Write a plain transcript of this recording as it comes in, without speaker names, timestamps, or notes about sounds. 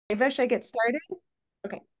Should I get started?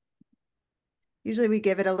 Okay. Usually we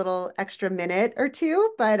give it a little extra minute or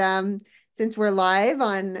two, but since we're live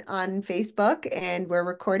on Facebook and we're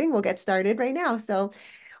recording, we'll get started right now. So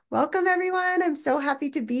welcome everyone. I'm so happy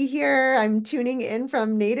to be here. I'm tuning in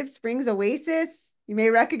from Native Springs Oasis. You may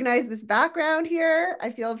recognize this background here. I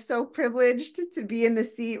feel so privileged to be in the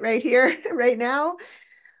seat right here, right now.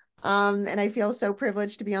 And I feel so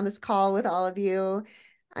privileged to be on this call with all of you.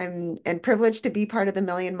 And privileged to be part of the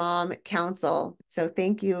Million Mom Council. So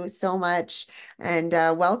thank you so much. And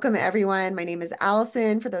welcome everyone. My name is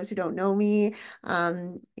Allison, for those who don't know me.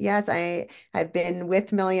 Yes, I've been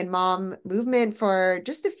with Million Mom movement for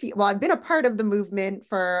just a few, well, I've been a part of the movement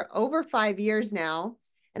for over 5 years now.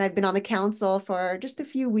 And I've been on the council for just a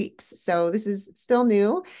few weeks. So this is still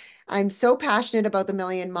new. I'm so passionate about the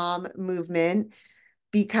Million Mom movement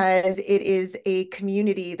because it is a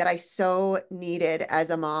community that I so needed as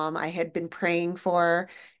a mom. I had been praying for.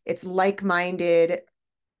 It's like-minded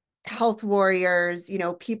health warriors,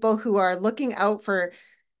 people who are looking out for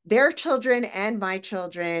their children and my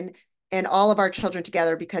children and all of our children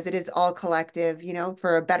together because it is all collective,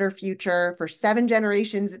 for a better future, for 7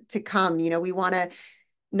 generations to come. We want to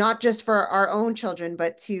not just for our own children,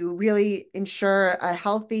 but to really ensure a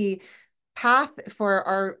healthy path for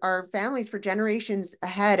our families for generations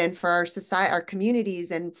ahead and for our society, our communities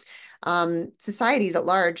and societies at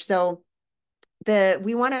large. So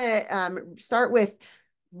we want to start with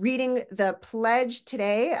reading the pledge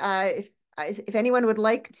today. If anyone would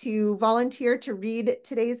like to volunteer to read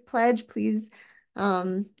today's pledge, please,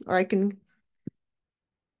 or I can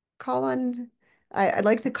call on, I'd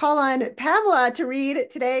like to call on Pamela to read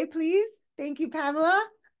today, please. Thank you, Pamela.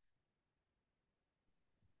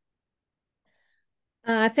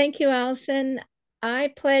 Thank you, Allison.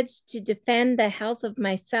 I pledge to defend the health of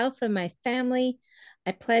myself and my family.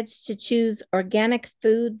 I pledge to choose organic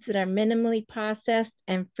foods that are minimally processed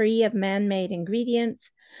and free of man-made ingredients.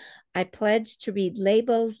 I pledge to read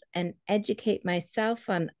labels and educate myself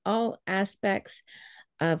on all aspects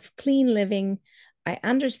of clean living. I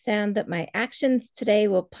understand that my actions today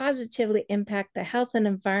will positively impact the health and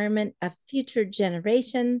environment of future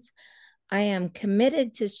generations. I am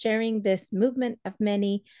committed to sharing this movement of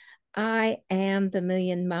many. I am the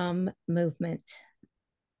Million Mom movement.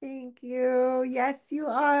 Thank you. Yes, you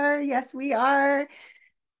are. Yes, we are.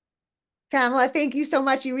 Pamela, thank you so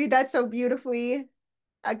much. You read that so beautifully.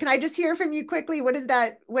 Can I just hear from you quickly? What is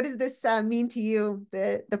that? What does this mean to you,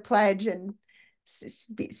 the pledge and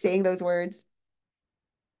saying those words?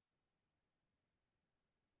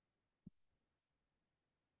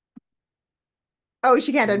 Oh,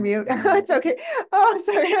 she can't unmute. It's okay. Oh,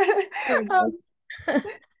 sorry. There we Um, go.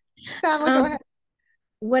 Pamela, go um, ahead.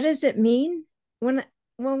 what does it mean? When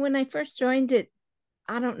I first joined it,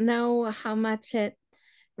 I don't know how much it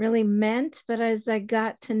really meant, but as I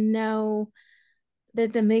got to know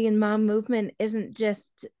that the Million Mom movement isn't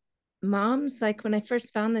just moms, like when I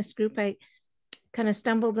first found this group, I kind of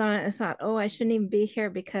stumbled on it and thought, oh, I shouldn't even be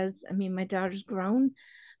here because I mean, my daughter's grown.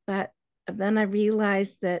 But then I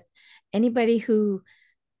realized that anybody who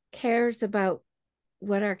cares about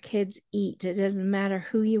what our kids eat, it doesn't matter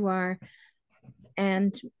who you are,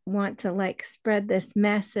 and want to like spread this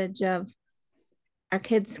message of our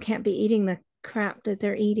kids can't be eating the crap that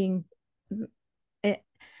they're eating. It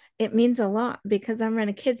it means a lot because I'm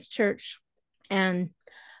running a kids church, and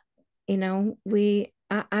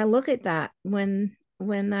I look at that when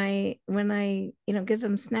I give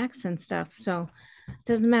them snacks and stuff. So it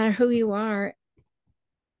doesn't matter who you are,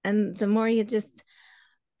 and the more you just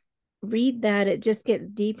read that, it just gets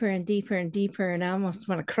deeper and deeper and deeper, and I almost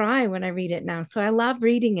want to cry when I read it now. So I love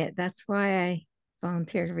reading it. That's why I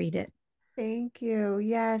volunteer to read it. Thank you.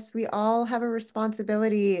 Yes, we all have a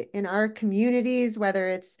responsibility in our communities, whether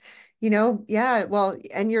it's, yeah, well,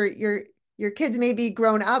 and your kids may be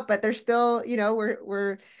grown up, but they're still,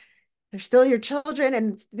 they're still your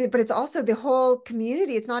children but it's also the whole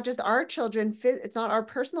community. It's not just our children, it's not our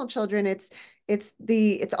personal children, it's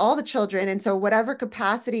all the children. And so whatever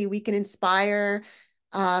capacity we can inspire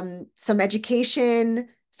some education,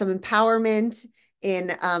 some empowerment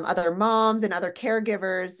in other moms and other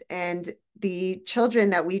caregivers and the children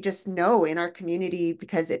that we just know in our community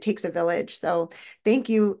because it takes a village. So thank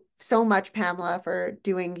you so much, Pamela, for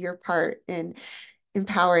doing your part in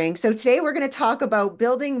empowering. So today we're going to talk about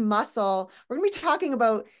building muscle. We're going to be talking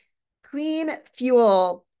about clean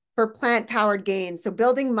fuel for plant-powered gains. So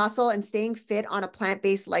building muscle and staying fit on a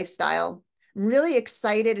plant-based lifestyle. I'm really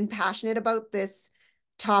excited and passionate about this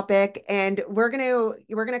topic, and we're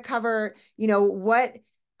gonna cover, what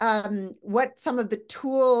some of the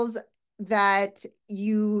tools that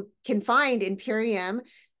you can find in Purium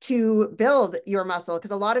to build your muscle,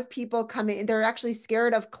 because a lot of people come in, they're actually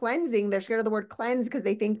scared of cleansing. They're scared of the word cleanse because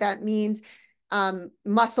they think that means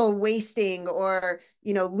muscle wasting, or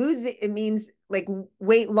lose it means like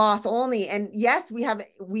weight loss only. And yes,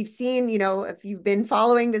 we've seen, if you've been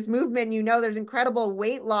following this movement, there's incredible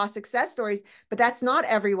weight loss success stories, but that's not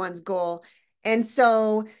everyone's goal. And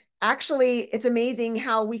so actually it's amazing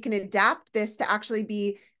how we can adapt this to actually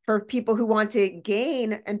be for people who want to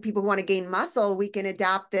gain, and people who want to gain muscle. We can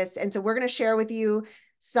adapt this. And so we're going to share with you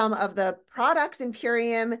some of the products in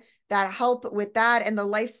Purium that help with that and the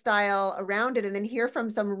lifestyle around it, and then hear from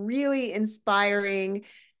some really inspiring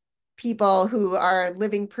people who are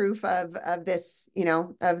living proof of this,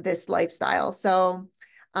 of this lifestyle. So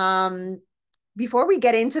before we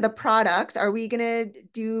get into the products, are we gonna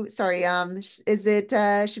do, sorry, is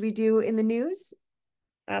it should we do in the news?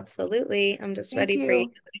 Absolutely. I'm just Thank ready for you. you.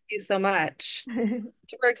 Thank you so much.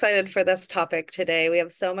 Super excited for this topic today. We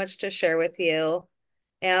have so much to share with you.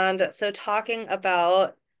 And so, talking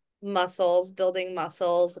about muscles, building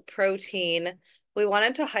muscles, protein, we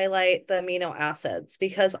wanted to highlight the amino acids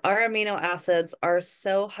because our amino acids are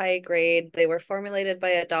so high grade. They were formulated by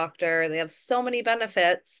a doctor. They have so many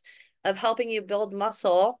benefits of helping you build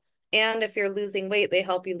muscle. And if you're losing weight, they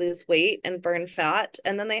help you lose weight and burn fat.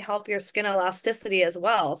 And then they help your skin elasticity as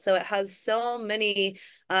well. So it has so many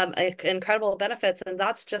incredible benefits. And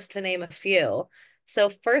that's just to name a few. So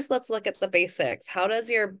first, let's look at the basics. How does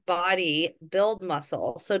your body build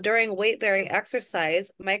muscle? So during weight-bearing exercise,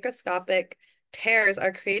 microscopic tears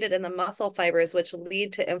are created in the muscle fibers, which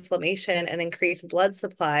lead to inflammation and increased blood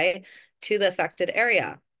supply to the affected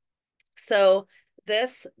area. So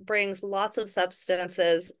this brings lots of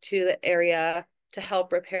substances to the area to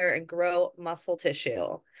help repair and grow muscle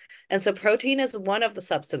tissue. And so protein is one of the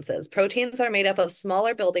substances. Proteins are made up of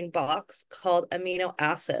smaller building blocks called amino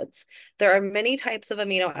acids. There are many types of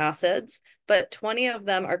amino acids, but 20 of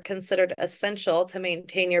them are considered essential to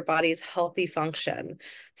maintain your body's healthy function.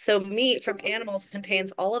 So meat from animals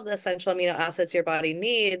contains all of the essential amino acids your body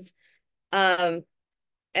needs.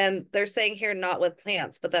 And they're saying here not with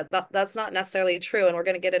plants, but that's not necessarily true. And we're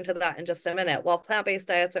going to get into that in just a minute. While plant-based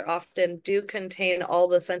diets are often do contain all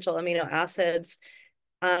the essential amino acids,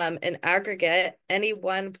 in aggregate, any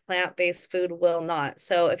one plant-based food will not.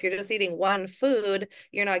 So if you're just eating one food,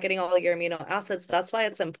 you're not getting all your amino acids. That's why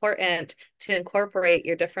it's important to incorporate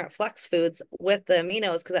your different flex foods with the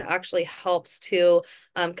aminos, because it actually helps to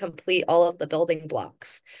complete all of the building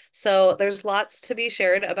blocks. So there's lots to be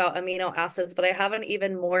shared about amino acids, but I have an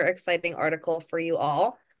even more exciting article for you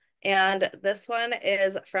all. And this one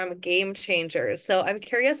is from Game Changers. So I'm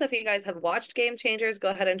curious if you guys have watched Game Changers. Go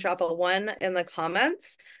ahead and drop a 1 in the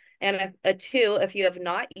comments, and a 2 if you have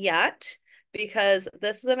not yet, because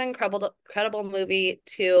this is an incredible movie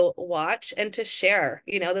to watch and to share.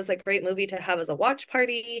 This is a great movie to have as a watch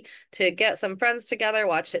party, to get some friends together,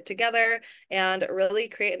 watch it together, and really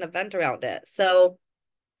create an event around it. So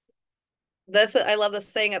I love the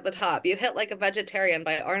saying at the top, you hit like a vegetarian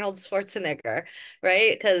by Arnold Schwarzenegger,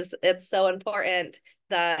 right? Because it's so important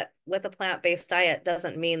that with a plant-based diet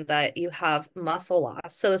doesn't mean that you have muscle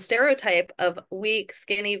loss. So the stereotype of weak,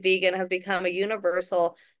 skinny vegan has become a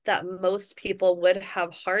universal that most people would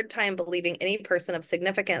have hard time believing any person of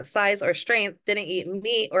significant size or strength didn't eat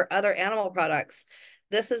meat or other animal products.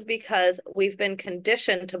 This is because we've been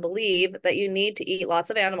conditioned to believe that you need to eat lots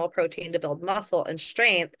of animal protein to build muscle and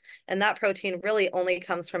strength, and that protein really only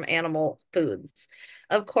comes from animal foods.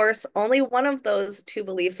 Of course, only one of those two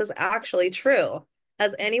beliefs is actually true.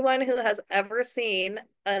 As anyone who has ever seen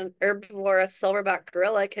an herbivorous silverback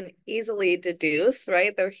gorilla can easily deduce,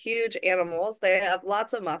 right? They're huge animals. They have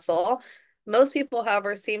lots of muscle. Most people,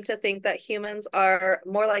 however, seem to think that humans are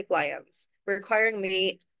more like lions, requiring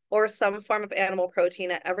meat or some form of animal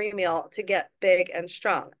protein at every meal to get big and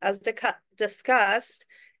strong. As discussed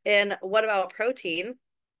in What About Protein,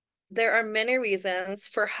 there are many reasons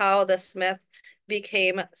for how this myth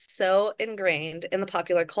became so ingrained in the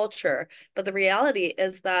popular culture. But the reality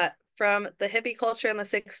is that from the hippie culture in the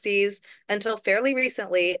 60s until fairly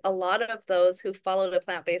recently, a lot of those who followed a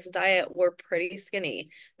plant-based diet were pretty skinny.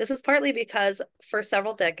 This is partly because for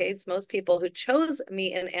several decades, most people who chose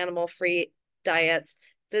meat and animal-free diets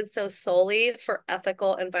did so solely for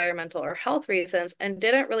ethical, environmental, or health reasons and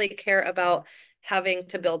didn't really care about having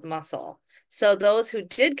to build muscle. So those who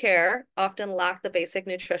did care often lacked the basic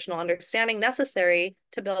nutritional understanding necessary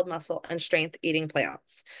to build muscle and strength eating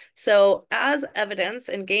plants. So as evidence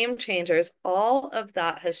in Game Changers, all of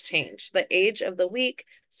that has changed. The age of the weak,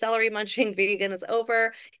 celery munching vegan is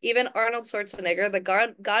over. Even Arnold Schwarzenegger,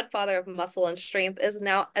 the godfather of muscle and strength, is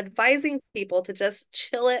now advising people to just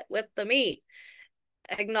chill it with the meat.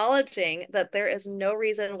 acknowledging that there is no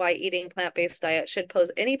reason why eating plant-based diet should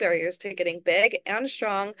pose any barriers to getting big and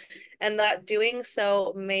strong, and that doing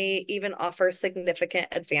so may even offer significant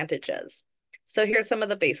advantages. So here's some of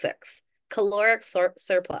the basics. Caloric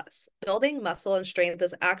surplus. Building muscle and strength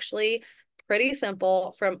is actually pretty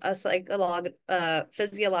simple from a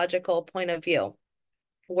physiological point of view.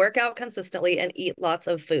 Work out consistently and eat lots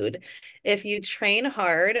of food. If you train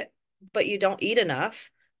hard, but you don't eat enough,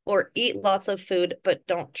 or eat lots of food, but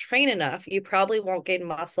don't train enough, you probably won't gain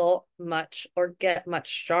muscle much or get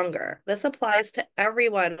much stronger. This applies to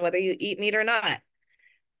everyone, whether you eat meat or not.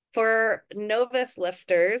 For novice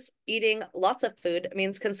lifters, eating lots of food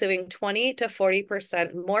means consuming 20 to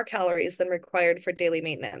 40% more calories than required for daily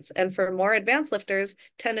maintenance. And for more advanced lifters,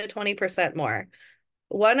 10 to 20% more.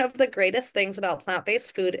 One of the greatest things about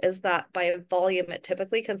plant-based food is that by volume, it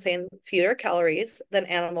typically contains fewer calories than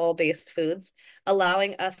animal-based foods,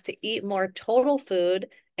 allowing us to eat more total food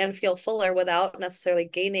and feel fuller without necessarily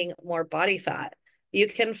gaining more body fat. You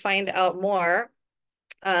can find out more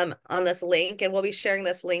on this link, and we'll be sharing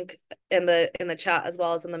this link in the chat as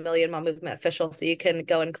well as in the Million Mom Movement official, so you can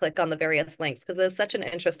go and click on the various links because it's such an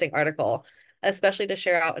interesting article, especially to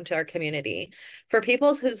share out into our community. For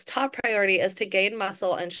people whose top priority is to gain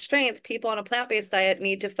muscle and strength, people on a plant-based diet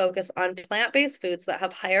need to focus on plant-based foods that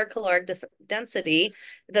have higher caloric density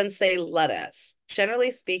than, say, lettuce.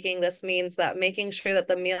 Generally speaking, this means that making sure that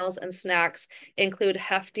the meals and snacks include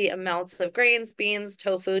hefty amounts of grains, beans,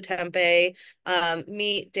 tofu, tempeh,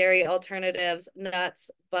 meat, dairy alternatives,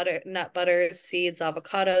 nuts, nut butters, seeds,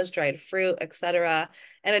 avocados, dried fruit, etc.,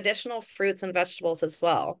 and additional fruits and vegetables as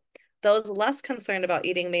well. Those less concerned about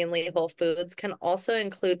eating mainly whole foods can also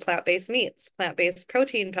include plant-based meats, plant-based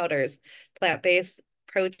protein powders, plant-based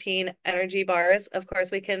protein energy bars. Of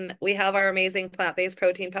course, we have our amazing plant-based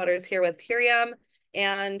protein powders here with Purium.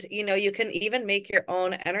 And, you can even make your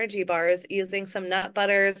own energy bars using some nut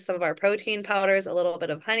butters, some of our protein powders, a little bit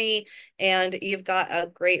of honey, and you've got a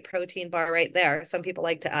great protein bar right there. Some people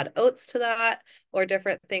like to add oats to that or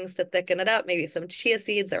different things to thicken it up, maybe some chia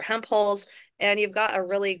seeds or hemp hulls, and you've got a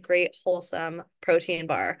really great wholesome protein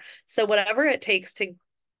bar. So whatever it takes to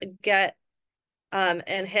get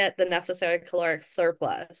and hit the necessary caloric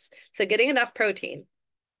surplus. So getting enough protein.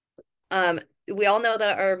 We all know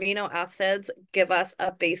that our amino acids give us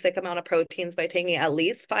a basic amount of proteins by taking at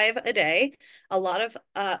least 5 a day. A lot of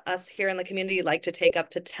us here in the community like to take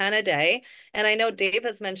up to 10 a day. And I know Dave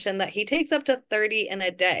has mentioned that he takes up to 30 in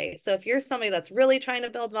a day. So if you're somebody that's really trying to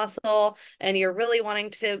build muscle and you're really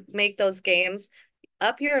wanting to make those gains,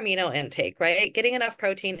 up your amino intake, right? Getting enough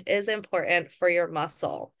protein is important for your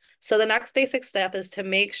muscle. So the next basic step is to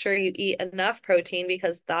make sure you eat enough protein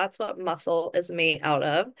because that's what muscle is made out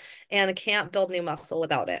of and can't build new muscle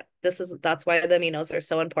without it. That's why the aminos are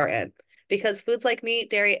so important. Because foods like meat,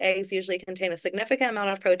 dairy, eggs usually contain a significant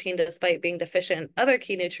amount of protein despite being deficient in other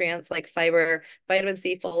key nutrients like fiber, vitamin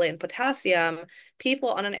C, folate, and potassium. People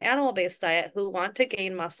on an animal-based diet who want to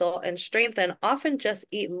gain muscle and strengthen often just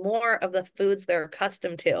eat more of the foods they're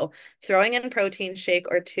accustomed to, throwing in protein shake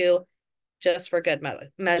or two just for good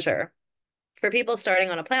measure. For people starting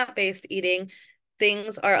on a plant-based eating,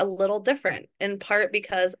 things are a little different, in part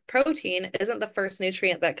because protein isn't the first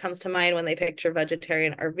nutrient that comes to mind when they picture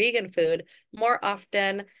vegetarian or vegan food. More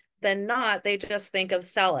often than not, they just think of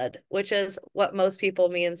salad, which is what most people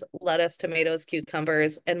means lettuce, tomatoes,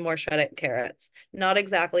 cucumbers, and more shredded carrots. Not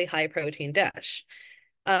exactly high protein dish.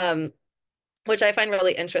 Which I find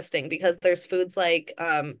really interesting because there's foods like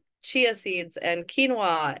chia seeds and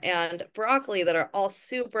quinoa and broccoli that are all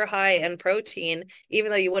super high in protein,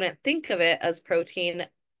 even though you wouldn't think of it as protein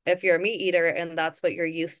if you're a meat eater and that's what you're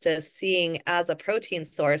used to seeing as a protein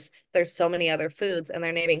source. There's so many other foods, and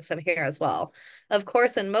they're naming some here as well. Of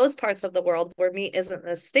course, in most parts of the world where meat isn't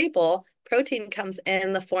a staple, protein comes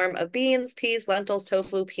in the form of beans, peas, lentils,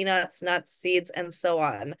 tofu, peanuts, nuts, seeds, and so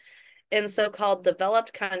on. In so-called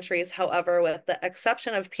developed countries, however, with the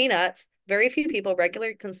exception of peanuts, very few people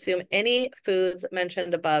regularly consume any foods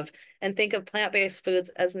mentioned above and think of plant-based foods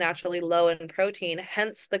as naturally low in protein.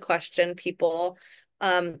 Hence the question people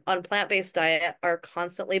on plant-based diet are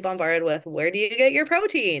constantly bombarded with, where do you get your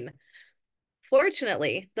protein?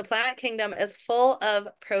 Fortunately, the plant kingdom is full of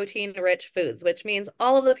protein-rich foods, which means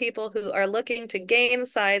all of the people who are looking to gain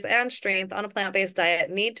size and strength on a plant-based diet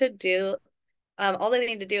need to do all they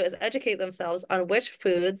need to do is educate themselves on which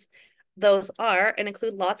foods those are and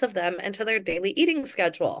include lots of them into their daily eating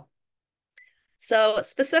schedule. So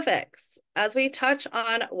specifics, as we touch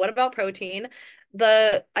on what about protein,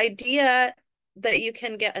 the idea that you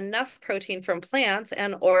can get enough protein from plants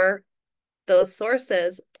and or those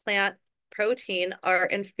sources, plant protein are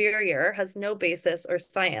inferior has no basis or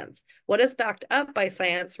science. What is backed up by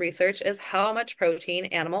science research is how much protein,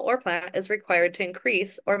 animal or plant, is required to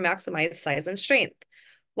increase or maximize size and strength.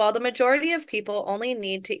 While the majority of people only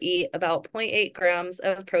need to eat about 0.8 grams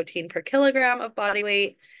of protein per kilogram of body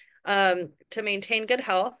weight to maintain good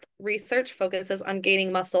health, research focuses on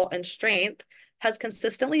gaining muscle and strength has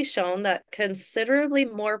consistently shown that considerably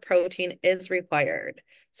more protein is required.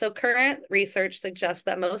 So current research suggests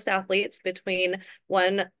that most athletes between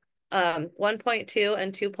 1.2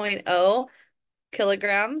 and 2.0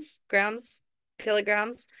 kilograms,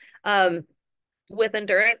 with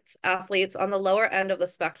endurance athletes on the lower end of the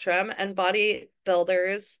spectrum and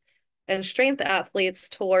bodybuilders and strength athletes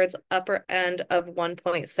towards upper end of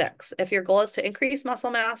 1.6. If your goal is to increase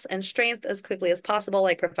muscle mass and strength as quickly as possible,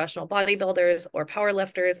 like professional bodybuilders or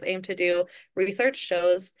powerlifters aim to do, research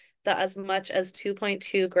shows that as much as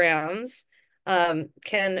 2.2 grams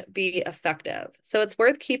can be effective. So it's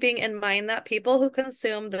worth keeping in mind that people who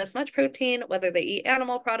consume this much protein, whether they eat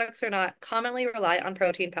animal products or not, commonly rely on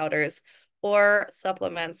protein powders or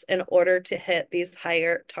supplements in order to hit these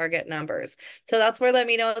higher target numbers. So that's where the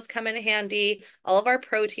aminos come in handy. All of our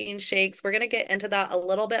protein shakes, we're going to get into that a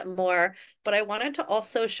little bit more, but I wanted to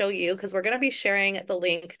also show you, because we're going to be sharing the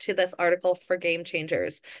link to this article for Game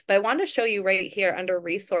Changers, but I want to show you right here under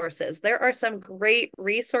resources. There are some great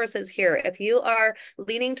resources here. If you are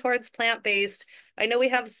leaning towards plant-based, I know we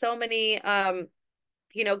have so many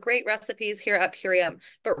great recipes here at Purium,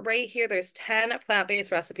 but right here, there's 10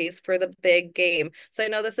 plant-based recipes for the big game. So I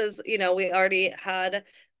know this is, we already had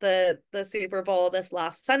the Super Bowl this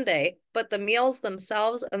last Sunday, but the meals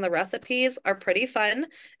themselves and the recipes are pretty fun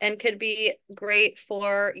and could be great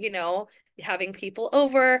for, having people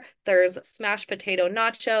over. There's smashed potato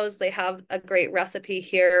nachos. They have a great recipe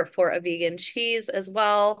here for a vegan cheese as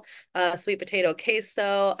well, sweet potato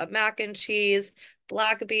queso, a mac and cheese,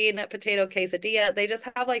 black bean potato quesadilla. They just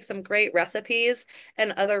have like some great recipes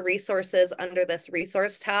and other resources under this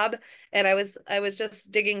resource tab. And I was just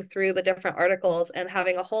digging through the different articles and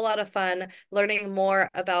having a whole lot of fun learning more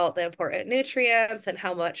about the important nutrients and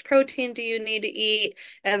how much protein do you need to eat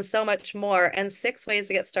and so much more, and 6 ways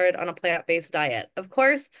to get started on a plant-based diet. Of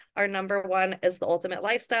course, our number one is the ultimate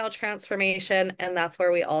lifestyle transformation, and that's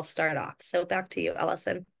where we all start off. So back to you,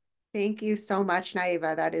 Allison. Thank you so much,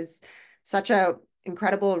 Naiva. That is such a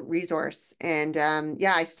incredible resource. And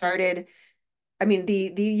yeah, the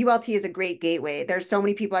ULT is a great gateway. There's so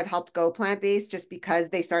many people I've helped go plant-based just because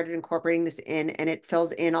they started incorporating this in, and it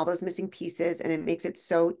fills in all those missing pieces and it makes it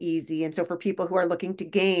so easy. And so for people who are looking to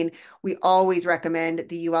gain, we always recommend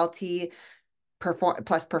the ULT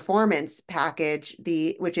plus performance package,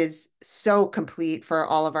 which is so complete for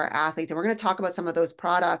all of our athletes. And we're going to talk about some of those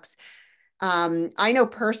products. I know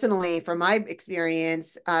personally from my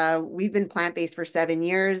experience, we've been plant-based for 7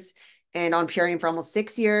 years and on Purium for almost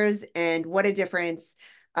 6 years. And what a difference,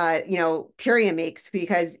 Purium makes,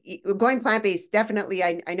 because going plant-based, definitely,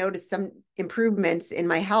 I noticed some improvements in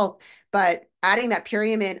my health, but adding that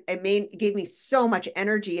Purium in, gave me so much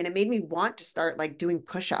energy, and it made me want to start like doing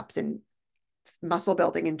push-ups and muscle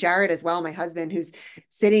building. And Jared as well, my husband, who's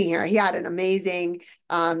sitting here, he had an amazing,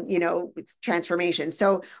 transformation.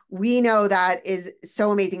 So we know that is so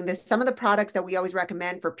amazing. This, some of the products that we always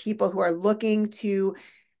recommend for people who are looking to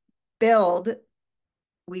build,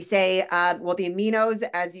 we say, well, the aminos,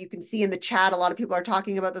 as you can see in the chat, a lot of people are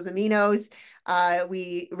talking about those aminos.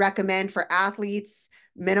 We recommend for athletes,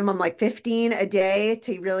 minimum like 15 a day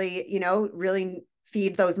to really, really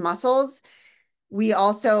feed those muscles. We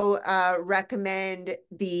also recommend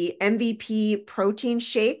the MVP protein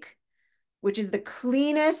shake, which is the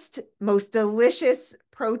cleanest, most delicious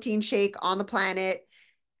protein shake on the planet.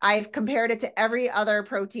 I've compared it to every other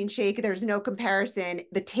protein shake. There's no comparison.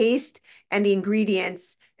 The taste and the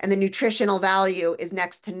ingredients and the nutritional value is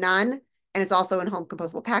next to none. And it's also in home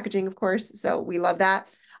compostable packaging, of course. So we love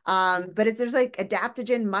that. But there's like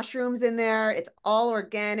adaptogen mushrooms in there. It's all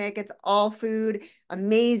organic. It's all food.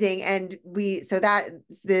 Amazing. And so that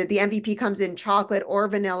the MVP comes in chocolate or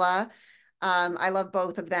vanilla. I love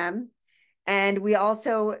both of them. And we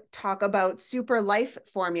also talk about Super Life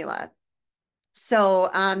formula. So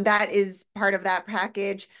that is part of that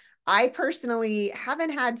package. I personally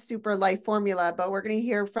haven't had Super Life formula, but we're going to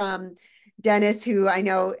hear from Dennis, who I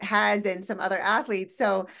know has, and some other athletes.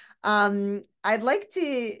 So I'd like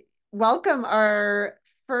to welcome our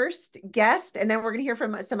first guest, and then we're going to hear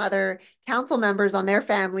from some other council members on their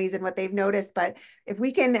families and what they've noticed. But if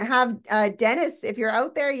we can have Dennis, if you're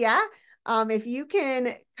out there, yeah. If you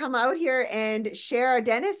can come out here and share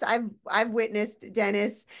Dennis, I've witnessed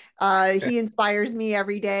Dennis. He inspires me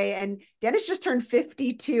every day. And Dennis just turned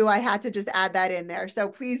 52. I had to just add that in there. So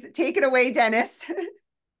please take it away, Dennis.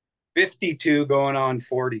 52 going on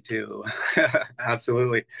 42.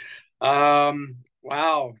 Absolutely.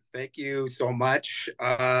 Wow. Thank you so much,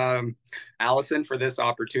 Allison, for this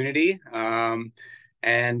opportunity.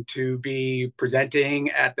 And to be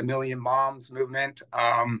presenting at the Million Moms Movement.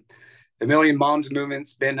 The Million Moms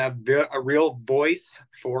Movement's been a real voice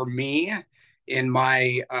for me in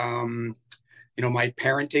my my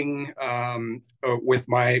parenting with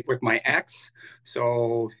my ex.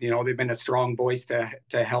 So they've been a strong voice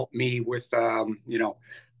to help me with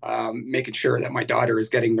making sure that my daughter is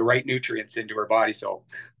getting the right nutrients into her body. So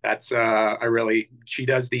that's she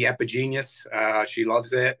does the Epigenius. She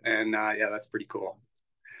loves it, and yeah, that's pretty cool.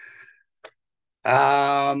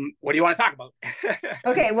 What do you want to talk about?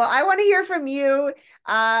 Okay, well, I want to hear from you,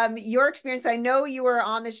 your experience. I know you were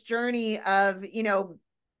on this journey of, you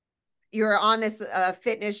were on this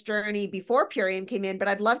fitness journey before Purium came in, but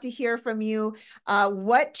I'd love to hear from you.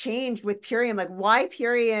 What changed with Purium? Like, why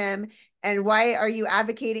Purium, and why are you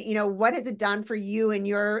advocating? What has it done for you and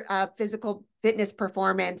your physical fitness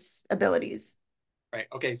performance abilities? Right.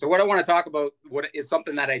 Okay. So what I want to talk about is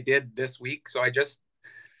something that I did this week. So I just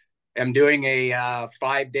am doing a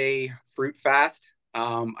 5-day fruit fast.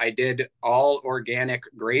 I did all organic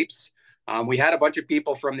grapes. We had a bunch of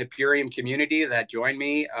people from the Purium community that joined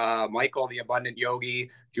me. Michael, the Abundant Yogi,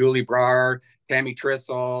 Julie Brar, Tammy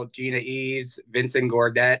Trissel, Gina Eves, Vincent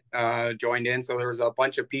Gordet joined in. So there was a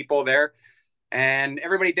bunch of people there. And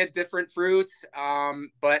everybody did different fruits,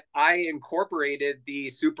 but I incorporated the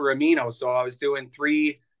super amino. So I was doing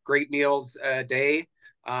 3 great meals a day,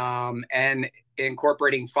 and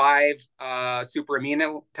incorporating 5 super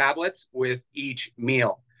amino tablets with each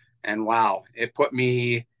meal. And wow, it put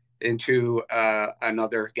me into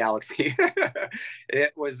another galaxy.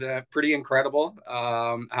 It was pretty incredible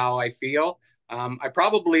how I feel. I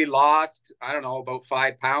probably lost, I don't know, about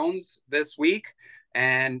 5 pounds this week,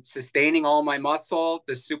 and sustaining all my muscle.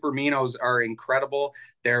 The super aminos are incredible.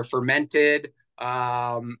 They're fermented,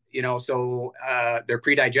 so they're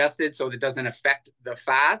pre-digested, so it doesn't affect the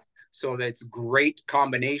fast. So that's great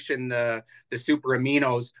combination, the super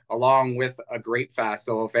aminos along with a great fast.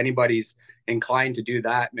 So if anybody's inclined to do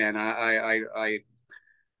that, man, I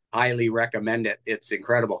highly recommend it. It's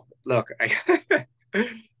incredible. Look,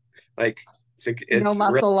 like No it's really,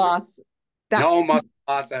 muscle loss. no muscle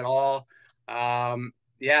loss at all.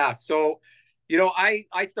 Yeah. So,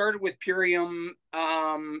 I started with Purium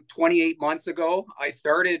 28 months ago. I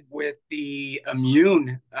started with the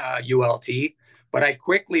immune ULT, but I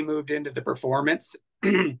quickly moved into the performance.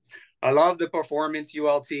 I love the performance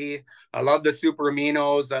ULT. I love the super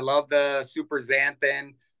aminos. I love the super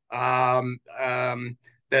xanthan,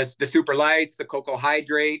 the super lights, the cocoa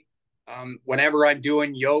hydrate. Whenever I'm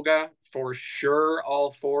doing yoga, for sure,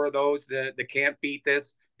 all 4 of those, the can't beat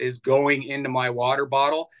this, is going into my water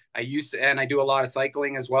bottle. And I do a lot of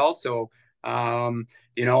cycling as well. So, I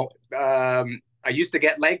used to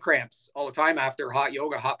get leg cramps all the time after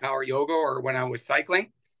hot power yoga, or when I was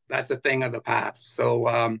cycling. That's a thing of the past.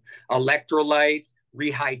 So, electrolytes,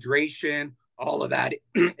 rehydration, all of that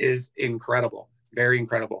is incredible. Very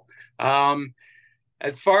incredible.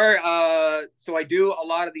 So I do a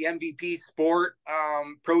lot of the MVP sport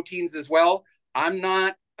proteins as well. I'm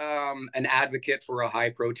not an advocate for a high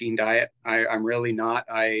protein diet. I'm really not.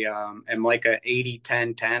 I am like a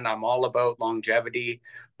 80-10-10. I'm all about longevity.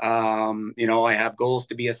 I have goals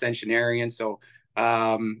to be a centenarian. So,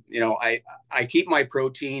 I keep my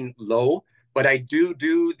protein low, but I do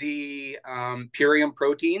the Purium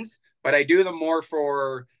proteins, but I do them more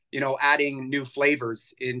for adding new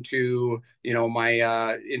flavors into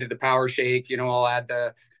into the power shake. I'll add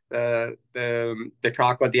the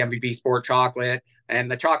chocolate, the MVP sport chocolate,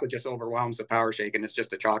 and the chocolate just overwhelms the power shake, and it's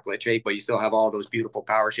just a chocolate shake, but you still have all those beautiful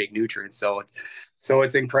power shake nutrients. So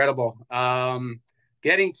it's incredible.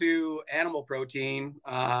 Getting to animal protein,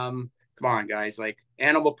 come on, guys, like,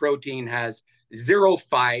 animal protein has 0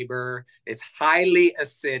 fiber. It's highly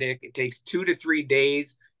acidic. It takes 2 to 3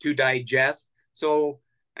 days to digest. So,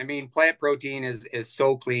 I mean, plant protein is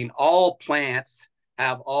so clean. All plants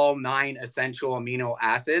have all 9 essential amino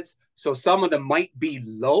acids. So some of them might be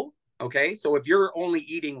low. Okay. So if you're only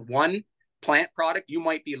eating 1 plant product, you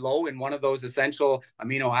might be low in one of those essential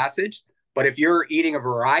amino acids. But if you're eating a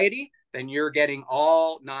variety, then you're getting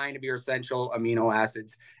all 9 of your essential amino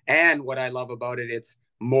acids. And what I love about it, it's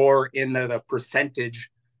more in the percentage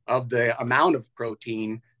of the amount of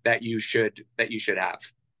protein that you should have.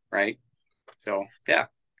 Right. So, yeah.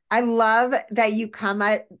 I love that you come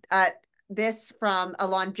at this from a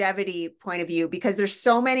longevity point of view, because there's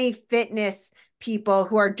so many fitness people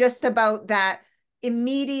who are just about that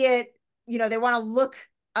immediate, they want to look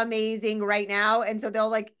amazing right now. And so they'll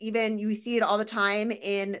like, even you see it all the time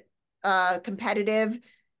in competitive,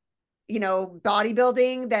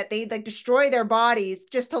 bodybuilding, that they like destroy their bodies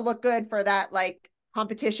just to look good for that like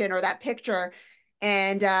competition or that picture.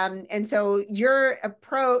 And so you're a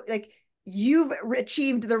pro, like you've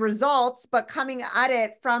achieved the results, but coming at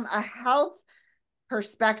it from a health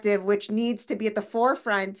perspective, which needs to be at the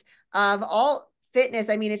forefront of all fitness.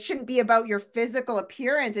 I mean, it shouldn't be about your physical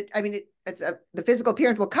appearance. The physical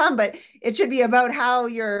appearance will come, but it should be about how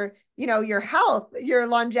your health, your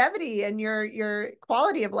longevity, and your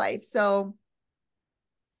quality of life. So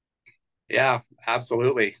Yeah,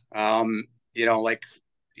 absolutely. Like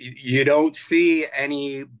you don't see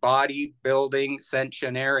any bodybuilding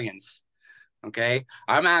centenarians. Okay.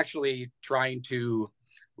 I'm actually trying to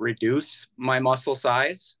reduce my muscle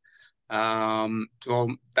size.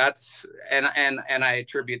 So that's and I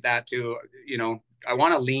attribute that to, I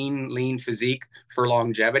want a lean physique for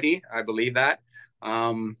longevity. I believe that.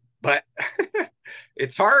 But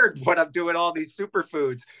it's hard when I'm doing all these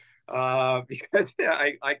superfoods because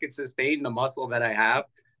I could sustain the muscle that I have.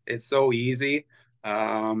 It's so easy.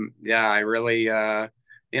 Yeah, I really and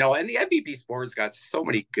the MVP sport's got so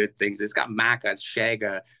many good things. It's got maca,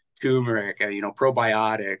 shaga, turmeric,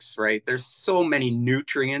 probiotics, right? There's so many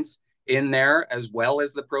nutrients in there as well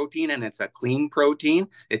as the protein, and it's a clean protein.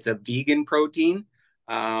 It's a vegan protein.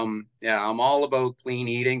 Yeah, I'm all about clean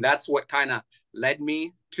eating. That's what kind of led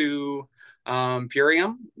me to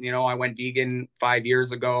Purium. I went vegan 5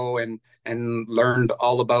 years ago and learned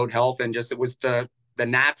all about health, and just it was the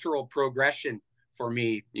natural progression for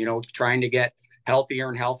me. Trying to get healthier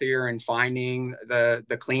and healthier and finding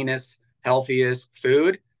the cleanest, healthiest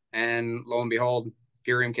food. And lo and behold,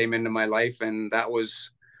 Purium came into my life, and that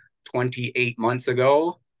was 28 months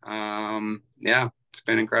ago. Yeah, it's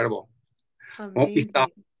been incredible. Won't be amazing.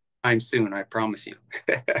 stopping time soon, I promise you.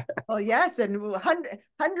 Well, yes, and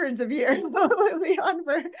hundreds of years on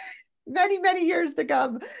for many, many years to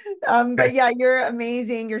come. But yeah, you're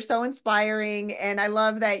amazing. You're so inspiring. And I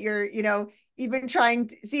love that you're, even trying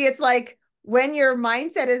to see, it's like when your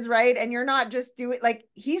mindset is right and you're not just doing like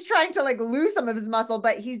he's trying to like lose some of his muscle,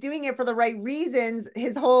 but he's doing it for the right reasons.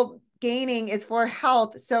 His whole gaining is for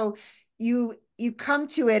health. So you come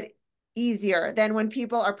to it easier than when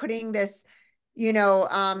people are putting this,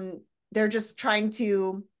 they're just trying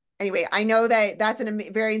to anyway. I know that that's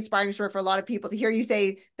a very inspiring story for a lot of people to hear you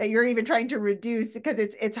say that you're even trying to reduce, because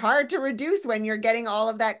it's hard to reduce when you're getting all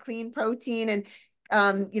of that clean protein and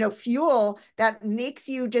fuel that makes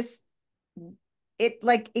you just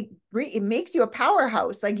it makes you a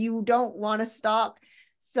powerhouse. Like you don't want to stop.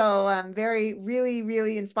 So very, really,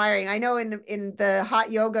 really inspiring. I know in the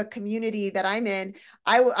hot yoga community that I'm in,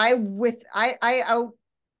 I out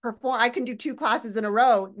perform. I can do 2 classes in a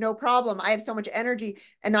row, no problem. I have so much energy,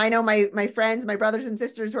 and I know my friends, my brothers and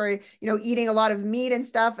sisters who are eating a lot of meat and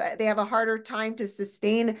stuff. They have a harder time to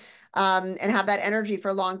sustain and have that energy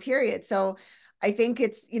for long periods. So I think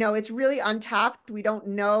it's really untapped. We don't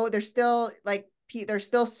know. There's still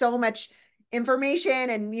so much information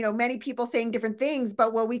and many people saying different things,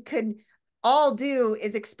 but what we could all do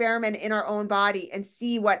is experiment in our own body and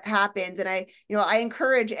see what happens. And I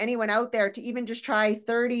encourage anyone out there to even just try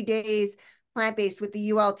 30 days plant-based with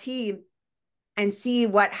the ULT and see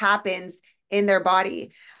what happens in their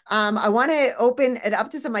body. I want to open it up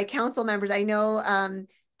to some of my council members. I know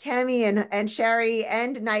Tammy and Sherry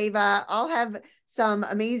and Naiva all have some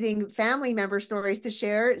amazing family member stories to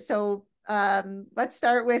share. So let's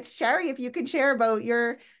start with Sherry, if you can share about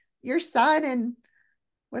your son and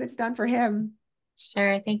what it's done for him.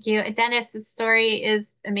 Sure, thank you. Dennis, the story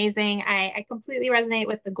is amazing. I completely resonate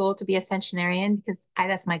with the goal to be a centenarian because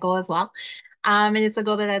that's my goal as well. And it's a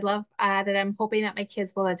goal that I'd love, that I'm hoping that my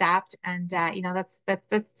kids will adapt. And that's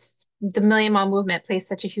the Million Mile movement plays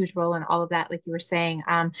such a huge role in all of that, like you were saying.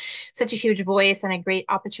 Such a huge voice and a great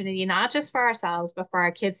opportunity, not just for ourselves, but for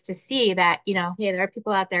our kids to see that, hey, there are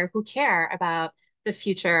people out there who care about the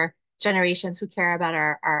future generations, who care about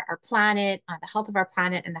our planet, the health of our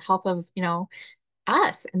planet, and the health of,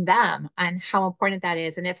 us and them, and how important that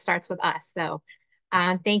is. And it starts with us. So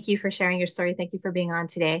thank you for sharing your story. Thank you for being on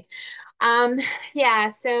today. Um, yeah,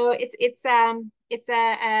 so it's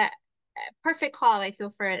perfect call, I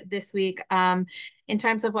feel, for this week, in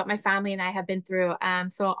terms of what my family and I have been through.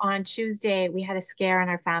 So on Tuesday, we had a scare in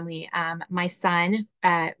our family. My son,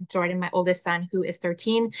 Jordan, my oldest son, who is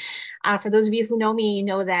 13, for those of you who know me, you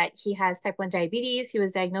know that he has type 1 diabetes. He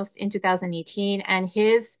was diagnosed in 2018, and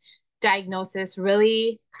his diagnosis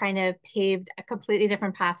really kind of paved a completely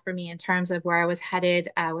different path for me in terms of where I was headed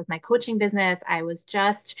with my coaching business. I was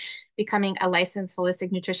just becoming a licensed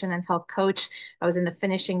holistic nutrition and health coach. I was in the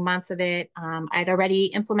finishing months of it. I'd already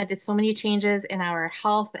implemented so many changes in our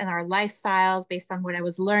health and our lifestyles based on what I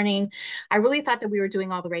was learning. I really thought that we were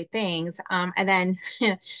doing all the right things. And then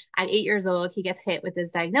at 8 years old, he gets hit with this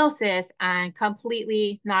diagnosis and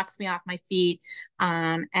completely knocks me off my feet,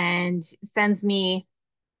 and sends me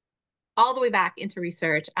all the way back into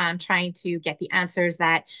research, trying to get the answers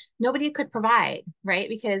that nobody could provide, right?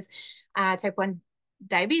 Because type 1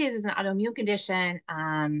 diabetes is an autoimmune condition.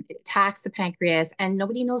 It attacks the pancreas, and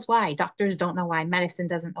nobody knows why. Doctors don't know why. Medicine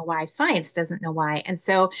doesn't know why. Science doesn't know why. And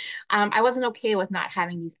so I wasn't okay with not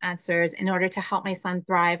having these answers in order to help my son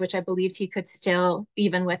thrive, which I believed he could still,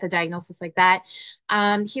 even with a diagnosis like that.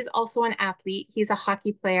 He's also an athlete. He's a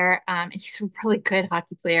hockey player, and he's a really good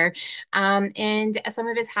hockey player. And some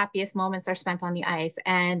of his happiest moments are spent on the ice.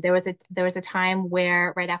 And there was a time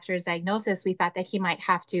where, right after his diagnosis, we thought that he might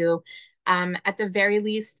have to, at the very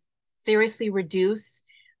least, seriously reduce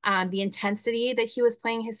the intensity that he was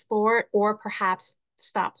playing his sport, or perhaps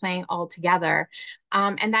stop playing altogether.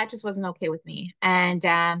 And that just wasn't okay with me. And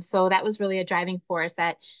so that was really a driving force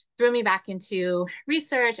that threw me back into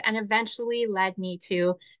research, and eventually led me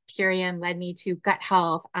to Purium, led me to gut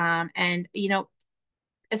health, and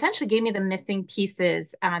essentially gave me the missing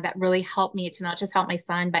pieces that really helped me to not just help my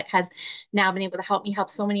son, but has now been able to help me help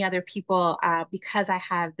so many other people, because I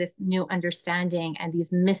have this new understanding and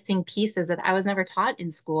these missing pieces that I was never taught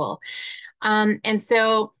in school. And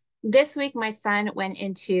so this week, my son went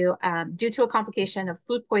into, due to a complication of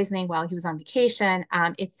food poisoning while he was on vacation,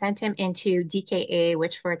 it sent him into DKA,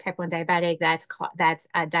 which for a type 1 diabetic, that's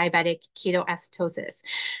diabetic ketoacidosis,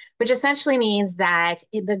 which essentially means that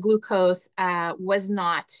the glucose was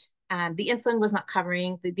not, the insulin was not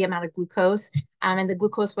covering the amount of glucose. And the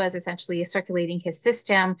glucose was essentially circulating his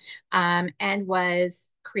system, and was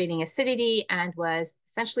creating acidity and was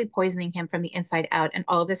essentially poisoning him from the inside out. And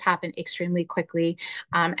all of this happened extremely quickly.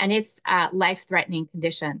 And it's a life-threatening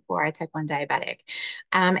condition for a type 1 diabetic.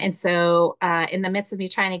 And so in the midst of me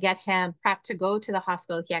trying to get him prepped to go to the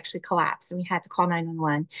hospital, he actually collapsed, and we had to call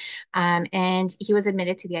 911. And he was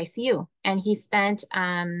admitted to the ICU, and he spent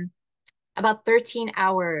about 13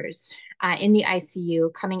 hours in the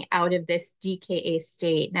ICU coming out of this DKA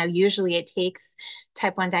state. Now, usually it takes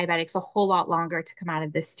type 1 diabetics a whole lot longer to come out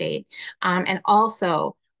of this state. And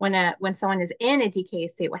also, when someone is in a DKA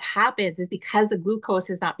state, what happens is, because the glucose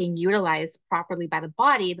is not being utilized properly by the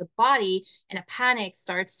body in a panic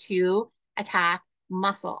starts to attack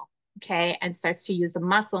muscle. Okay, and starts to use the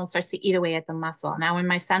muscle and starts to eat away at the muscle. Now, when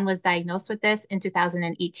my son was diagnosed with this in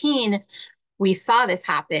 2018, we saw this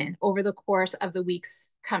happen over the course of the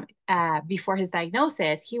weeks before his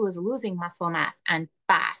diagnosis. He was losing muscle mass, and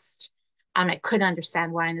fast. I couldn't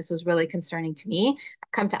understand why, and this was really concerning to me.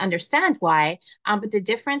 I've come to understand why. But the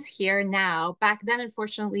difference here now, back then,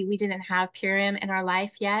 unfortunately, we didn't have Purium in our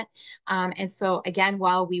life yet. And so again,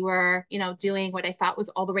 while we were, doing what I thought was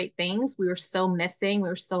all the right things, we were still missing, we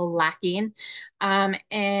were still lacking.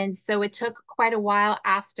 And so it took quite a while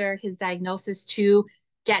after his diagnosis to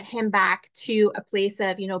get him back to a place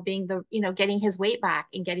of, getting his weight back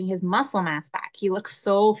and getting his muscle mass back. He looks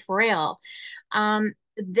so frail.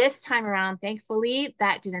 This time around, thankfully,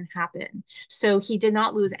 that didn't happen. So he did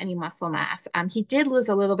not lose any muscle mass. He did lose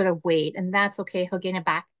a little bit of weight, and that's okay. He'll gain it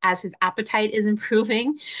back as his appetite is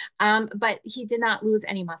improving. But he did not lose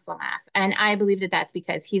any muscle mass. And I believe that that's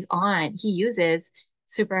because he uses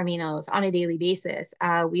super aminos on a daily basis.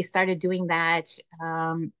 We started doing that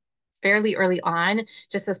fairly early on,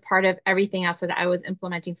 just as part of everything else that I was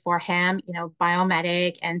implementing for him,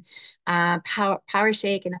 Biomedic and Power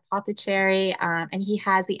Shake and Apothecary. And he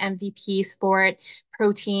has the MVP Sport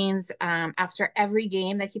proteins after every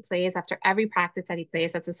game that he plays, after every practice that he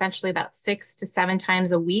plays. That's essentially about 6 to 7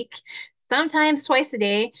 times a week, sometimes twice a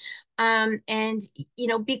day. And,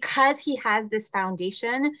 because he has this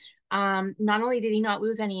foundation, not only did he not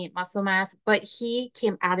lose any muscle mass, but he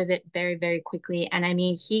came out of it very, very quickly. And I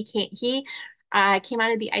mean, he came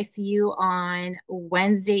out of the ICU on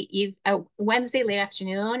Wednesday late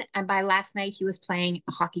afternoon, and by last night he was playing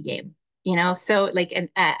a hockey game. So like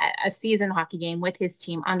a season hockey game with his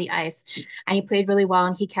team on the ice, and he played really well,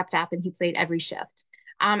 and he kept up, and he played every shift.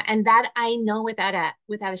 And that, I know without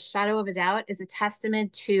a shadow of a doubt, is a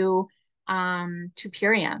testament to to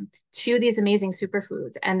Purium, to these amazing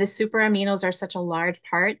superfoods. And the super aminos are such a large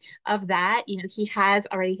part of that. You know, he has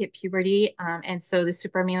already hit puberty. And so the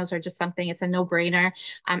super aminos are just something, it's a no-brainer.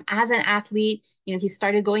 As an athlete, you know, he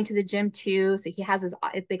started going to the gym too. So he has his,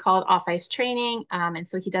 they call it off-ice training. And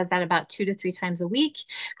so he does that about 2 to 3 times a week.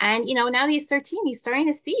 And, you know, now that he's 13, he's starting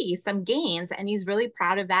to see some gains and he's really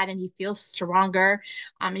proud of that. And he feels stronger.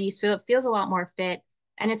 And feels a lot more fit.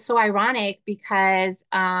 And it's so ironic because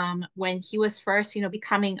when he was first, you know,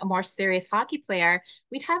 becoming a more serious hockey player,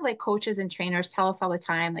 we'd have like coaches and trainers tell us all the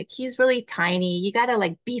time, like, he's really tiny. You got to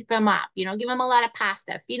like beef him up, you know, give him a lot of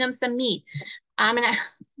pasta, feed him some meat. And I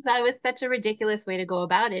thought it was such a ridiculous way to go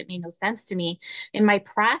about it. It made no sense to me. In my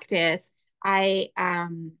practice, I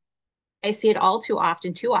see it all too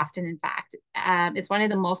often, in fact. It's one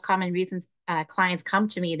of the most common reasons clients come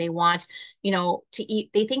to me. They want, you know, to eat,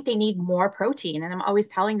 they think they need more protein. And I'm always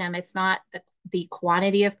telling them it's not the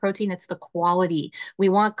quantity of protein, it's the quality. We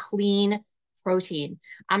want clean protein.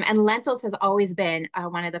 And lentils has always been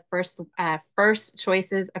one of the first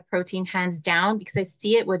choices of protein, hands down, because I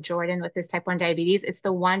see it with Jordan with his type 1 diabetes. It's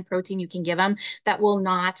the one protein you can give him that will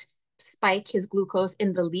not spike his glucose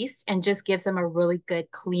in the least and just gives him a really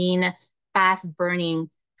good, clean, fast burning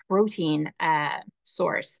protein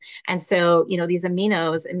source. And so, you know, these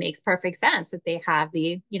aminos, it makes perfect sense that they have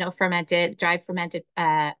the, you know, dried fermented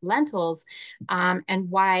lentils, and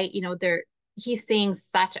why, you know, he's seeing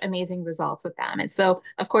such amazing results with them. And so,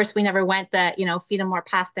 of course, we never went the, you know, feed him more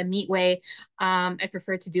pasta meat way. I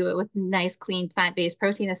prefer to do it with nice, clean, plant-based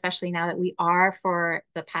protein, especially now that we are, for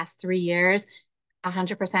the past 3 years,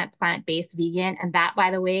 100% plant-based vegan. And that,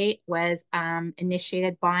 by the way, was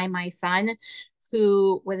initiated by my son,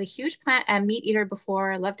 who was a huge meat eater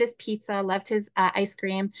before, loved his pizza, loved his ice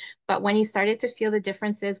cream. But when he started to feel the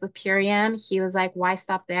differences with Purium, he was like, why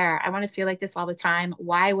stop there? I want to feel like this all the time.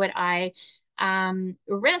 Why would I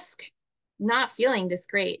risk not feeling this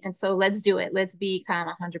great? And so let's do it. Let's become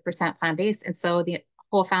 100% plant-based. And so the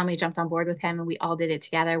whole family jumped on board with him and we all did it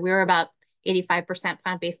together. We were about 85%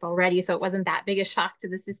 plant-based already, so it wasn't that big a shock to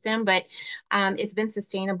the system, but it's been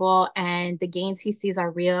sustainable and the gains he sees are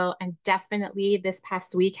real. And definitely this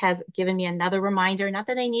past week has given me another reminder, not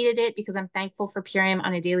that I needed it because I'm thankful for Purium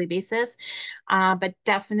on a daily basis, but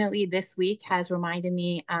definitely this week has reminded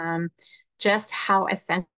me just how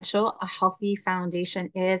essential a healthy foundation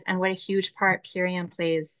is and what a huge part Purium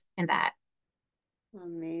plays in that.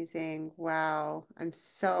 Amazing. Wow. I'm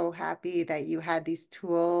so happy that you had these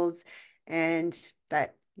tools and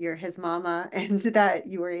that you're his mama and that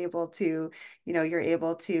you were able to, you know, you're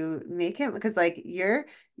able to make him, because like you're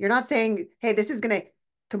not saying, hey, this is going to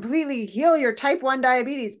completely heal your type 1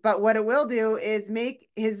 diabetes, but what it will do is make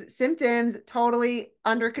his symptoms totally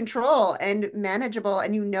under control and manageable,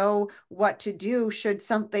 and you know what to do should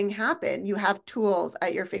something happen. You have tools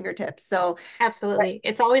at your fingertips. So absolutely.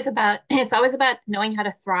 It's always about knowing how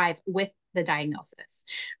to thrive with the diagnosis,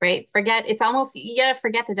 right? You got to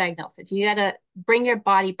forget the diagnosis. You got to bring your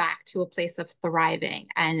body back to a place of thriving.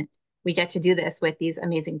 And we get to do this with these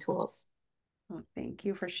amazing tools. oh, thank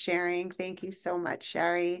you for sharing. Thank you so much,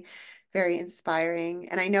 Sherry. Very inspiring.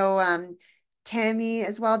 And I know Tammy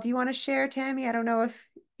as well. Do you want to share, Tammy? I don't know if,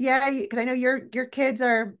 yeah, because I know your kids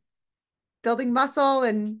are building muscle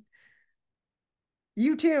and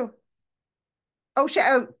you too. Oh,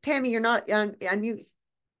 Tammy, you're not on mute.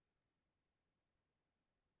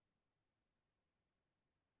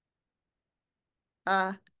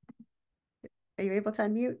 Are you able to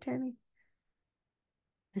unmute, Tammy?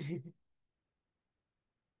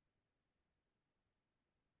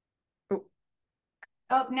 Oh,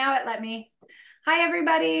 Oh, now it let me. Hi,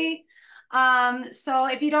 everybody. So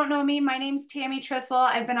if you don't know me, my name's Tammy Trissel.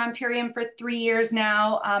 I've been on Purium for 3 years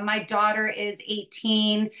now. My daughter is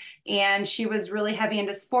 18 and she was really heavy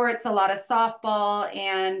into sports, a lot of softball,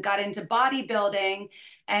 and got into bodybuilding.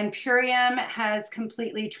 And Purium has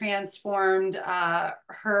completely transformed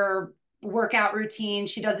her workout routine.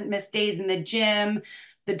 She doesn't miss days in the gym.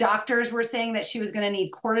 The doctors were saying that she was going to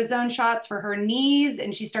need cortisone shots for her knees,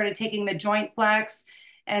 and she started taking the joint flex,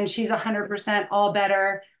 and she's 100% all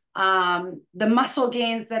better. The muscle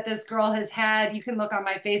gains that this girl has had, you can look on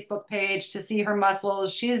my Facebook page to see her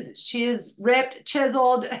muscles. She's ripped,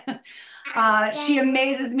 chiseled. She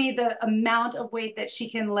amazes me, the amount of weight that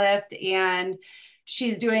she can lift, and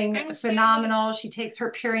she's doing phenomenal. She takes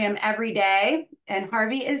her Purium every day, and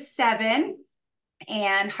Harvey is 7.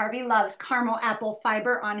 And Harvey loves caramel apple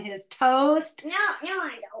fiber on his toast. No,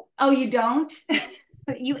 I don't. Oh, you don't?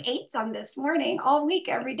 You ate some this morning, all week,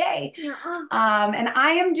 every day. And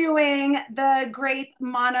I am doing the grape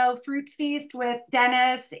mono fruit feast with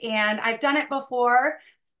Dennis, and I've done it before.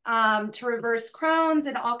 to reverse Crohn's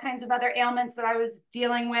and all kinds of other ailments that I was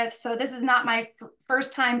dealing with. So this is not my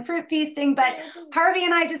first time fruit feasting, but Harvey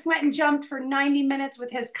and I just went and jumped for 90 minutes with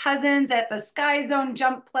his cousins at the Sky Zone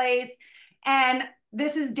jump place. And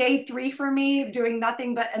this is day 3 for me, doing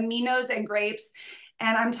nothing but aminos and grapes.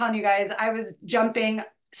 And I'm telling you guys, I was jumping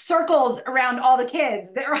circles around all the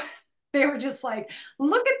kids. They were just like,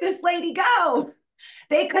 look at this lady go.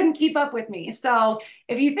 They couldn't keep up with me. So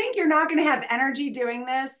if you think you're not going to have energy doing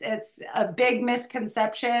this, it's a big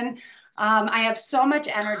misconception. I have so much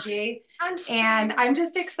energy and I'm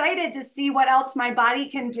just excited to see what else my body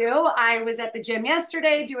can do. I was at the gym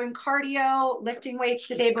yesterday doing cardio, lifting weights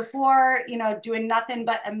the day before, doing nothing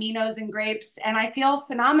but aminos and grapes, and I feel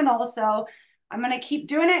phenomenal. So I'm going to keep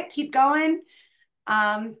doing it, keep going.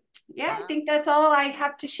 Yeah, I think that's all I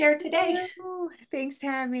have to share today. Oh, thanks,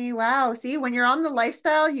 Tammy. Wow. See, when you're on the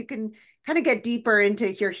lifestyle, you can kind of get deeper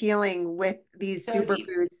into your healing with these So deep.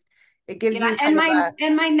 superfoods. It gives Yeah, you and kind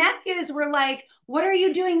of my nephews were like, "What are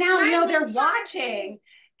you doing now?" They're watching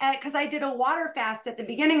because I did a water fast at the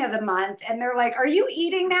beginning of the month, and they're like, "Are you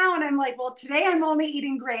eating now?" And I'm like, "Well, today I'm only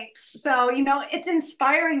eating grapes." So it's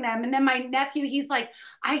inspiring them. And then my nephew, he's like,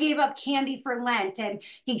 "I gave up candy for Lent," and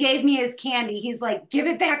he gave me his candy. He's like, "Give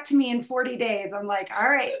it back to me in 40 days." I'm like, "All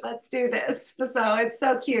right, let's do this." So it's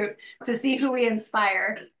so cute to see who we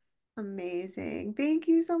inspire. amazing. Thank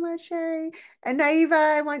you so much, Sherry. And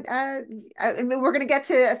Naiva, I mean, we're going to get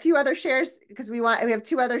to a few other shares because we have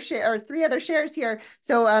 3 other shares here.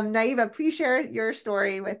 So, Naiva, please share your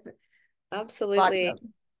story with Absolutely. bodybuilding.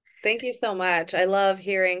 Thank you so much. I love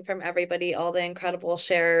hearing from everybody, all the incredible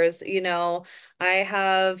shares.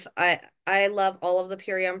 I love all of the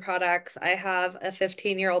Purium products. I have a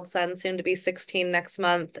 15-year-old son, soon to be 16 next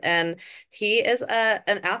month, and he is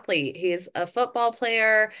an athlete. He's a football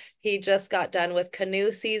player. He just got done with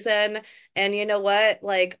canoe season. And you know what?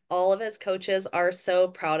 Like, all of his coaches are so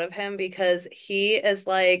proud of him because he is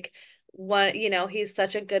like he's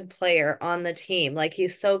such a good player on the team. Like,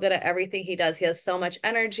 he's so good at everything he does. He has so much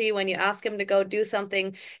energy. When you ask him to go do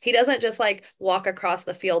something, he doesn't just like walk across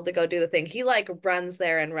the field to go do the thing. He like runs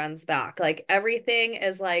there and runs back. Like, everything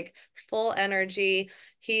is like full energy.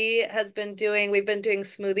 We've been doing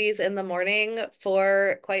smoothies in the morning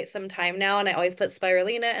for quite some time now. And I always put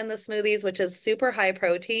spirulina in the smoothies, which is super high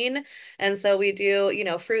protein. And so we do,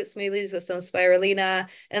 fruit smoothies with some spirulina.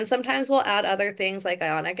 And sometimes we'll add other things like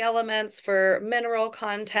ionic elements for mineral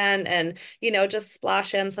content and, just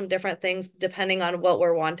splash in some different things depending on what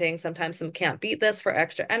we're wanting. Sometimes some can't beat this for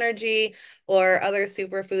extra energy, or other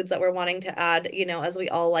superfoods that we're wanting to add, as we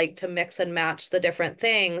all like to mix and match the different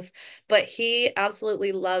things. But he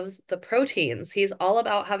absolutely loves the proteins. He's all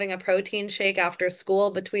about having a protein shake after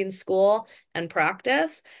school, between school and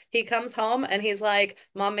practice. He comes home and he's like,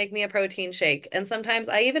 "Mom, make me a protein shake." And sometimes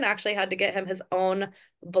I even actually had to get him his own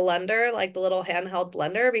blender, like the little handheld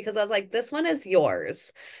blender, because I was like, "This one is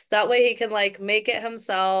yours." That way he can like make it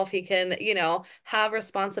himself. He can, have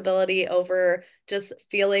responsibility over just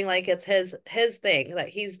feeling like it's his thing that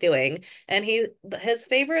he's doing. And his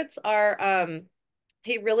favorites are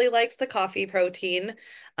he really likes the coffee protein.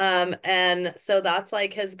 And so that's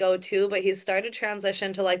like his go-to, but he's started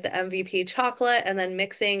transition to like the MVP chocolate and then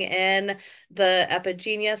mixing in the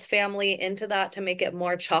Epigenius family into that to make it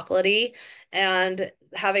more chocolatey and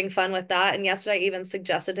having fun with that. And yesterday I even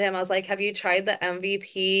suggested to him, I was like, "Have you tried the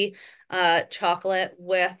MVP chocolate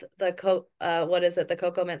with the the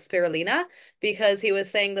cocoa mint spirulina?" Because he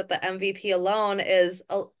was saying that the MVP alone is,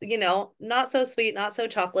 not so sweet, not so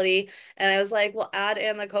chocolatey. And I was like, "Well, add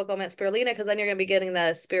in the cocoa mint spirulina, because then you're going to be getting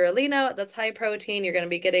the spirulina that's high protein. You're going to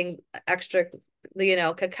be getting extra,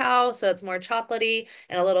 cacao, so it's more chocolatey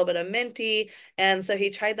and a little bit of minty." And so he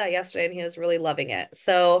tried that yesterday and he was really loving it.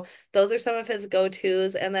 So those are some of his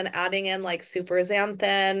go-tos. And then adding in like super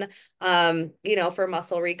xanthan, for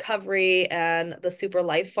muscle recovery, and the super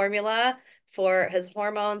life formula for his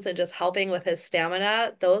hormones and just helping with his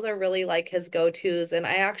stamina. Those are really like his go-tos. And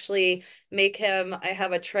I actually I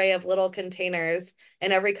have a tray of little containers,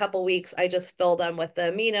 and every couple weeks I just fill them with the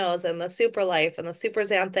aminos and the super life and the super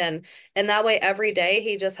xanthan. And that way every day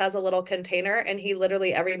he just has a little container, and he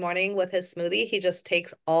literally every morning with his smoothie, he just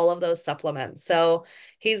takes all of those supplements. So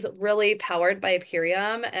he's really powered by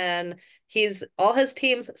Purium, and all his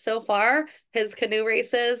teams so far, his canoe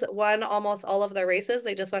races, won almost all of their races.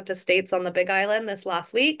 They just went to states on the Big Island this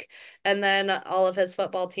last week. And then all of his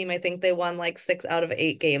football team, I think they won like 6 out of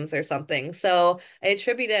 8 games or something. So I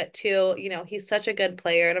attribute it to, he's such a good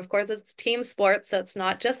player. And of course it's team sports, so it's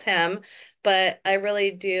not just him. But I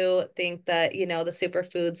really do think that, the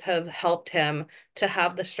superfoods have helped him to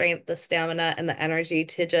have the strength, the stamina, and the energy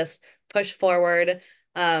to just push forward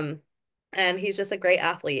And he's just a great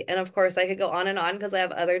athlete. And of course, I could go on and on because I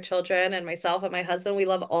have other children and myself and my husband. We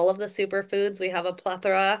love all of the superfoods. We have a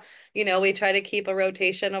plethora. We try to keep a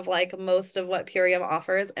rotation of like most of what Purium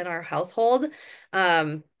offers in our household.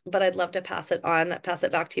 But I'd love to pass it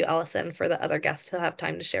back to you, Allison, for the other guests to have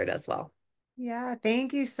time to share it as well. Yeah,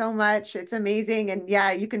 thank you so much. It's amazing. And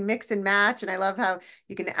yeah, you can mix and match. And I love how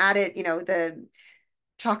you can add it, the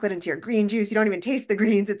chocolate into your green juice. You don't even taste the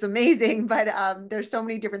greens. It's amazing. But there's so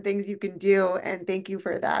many different things you can do. And thank you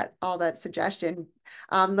for that, all that suggestion.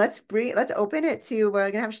 Let's open it to,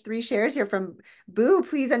 we're gonna have 3 shares here from Boo.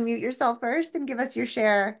 Please unmute yourself first and give us your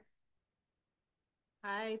share.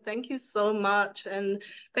 Hi, thank you so much. And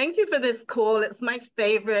thank you for this call. It's my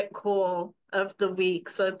favorite call of the week.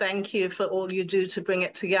 So thank you for all you do to bring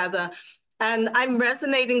it together. And I'm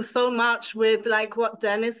resonating so much with like what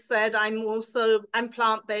Dennis said. I'm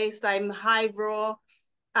plant-based, I'm high raw.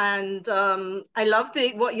 And I love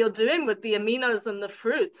what you're doing with the aminos and the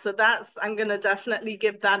fruits. So I'm going to definitely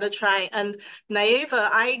give that a try. And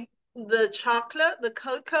Naeva, the chocolate, the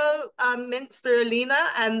cocoa mint spirulina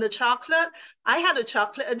and the chocolate, I had a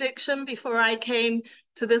chocolate addiction before I came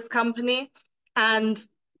to this company. And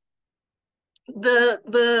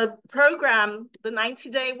the program, the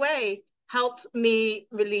 90-day way, helped me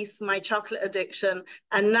release my chocolate addiction.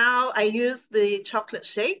 And now I use the chocolate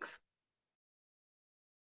shakes.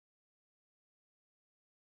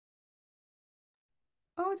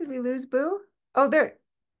 Oh, did we lose Boo? Oh, there.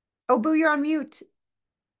 Oh, Boo, you're on mute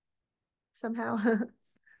somehow.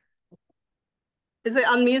 Is it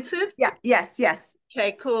unmuted? Yeah, yes.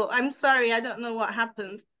 Okay, cool. I'm sorry, I don't know what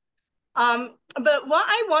happened. But what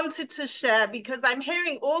I wanted to share, because I'm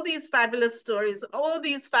hearing all these fabulous stories, all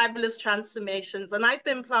these fabulous transformations, and I've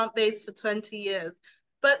been plant-based for 20 years,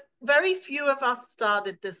 but very few of us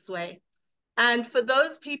started this way. And for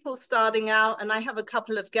those people starting out, and I have a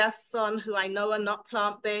couple of guests on who I know are not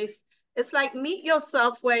plant-based, it's like meet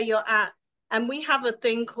yourself where you're at. And we have a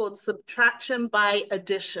thing called subtraction by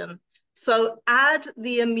addition. So add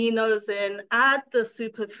the aminos in, add the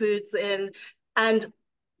superfoods in, and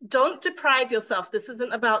don't deprive yourself. This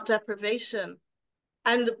isn't about deprivation.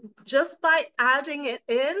 And just by adding it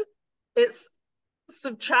in, it's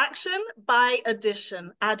subtraction by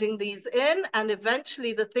addition, adding these in, and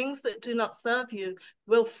eventually the things that do not serve you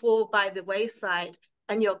will fall by the wayside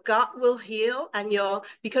and your gut will heal.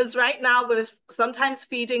 Because right now we're sometimes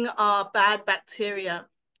feeding our bad bacteria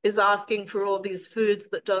is asking for all these foods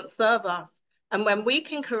that don't serve us. And when we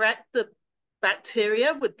can correct the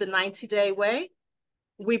bacteria with the 90-day way,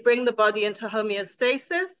 we bring the body into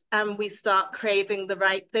homeostasis and we start craving the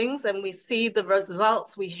right things and we see the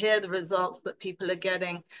results, we hear the results that people are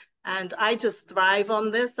getting. And I just thrive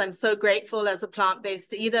on this. I'm so grateful as a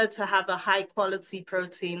plant-based eater to have a high quality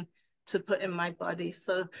protein to put in my body.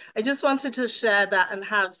 So I just wanted to share that and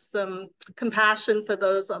have some compassion for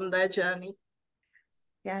those on their journey.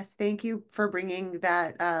 Yes, thank you for bringing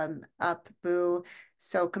that up, Boo,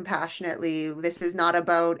 so compassionately. This is not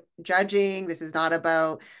about judging. This is not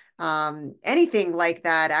about anything like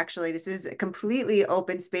that. Actually, this is a completely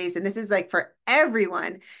open space. And this is like for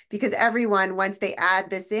everyone, because everyone, once they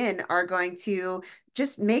add this in, are going to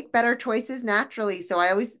just make better choices naturally. So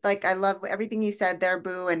I love everything you said there,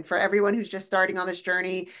 Boo. And for everyone who's just starting on this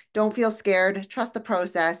journey, don't feel scared. Trust the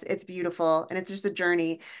process. It's beautiful and it's just a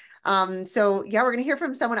journey. So yeah, we're going to hear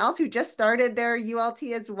from someone else who just started their ULT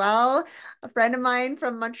as well. A friend of mine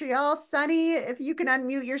from Montreal, Sunny, if you can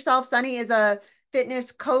unmute yourself. Sunny is a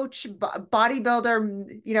fitness coach,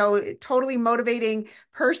 bodybuilder, totally motivating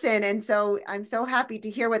person. And so I'm so happy to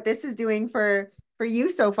hear what this is doing for you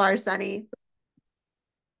so far, Sunny.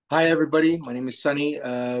 Hi, everybody. My name is Sunny.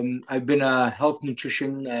 I've been a health,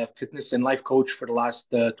 nutrition, fitness, and life coach for the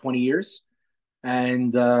last 20 years.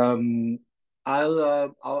 And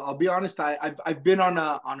I'll be honest. I've been on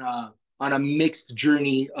a mixed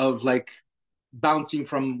journey of like bouncing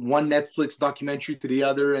from one Netflix documentary to the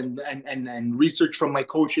other, and research from my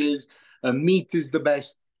coaches. Meat is the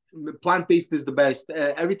best. Plant-based is the best.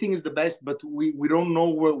 Everything is the best, but we don't know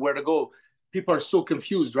where to go. People are so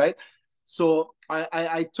confused, right? So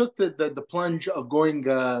I took the plunge of going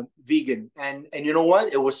vegan, and you know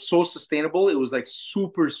what? It was so sustainable. It was like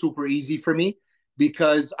super easy for me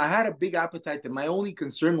because I had a big appetite, and my only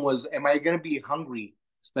concern was, am I gonna be hungry?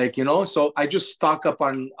 So I just stock up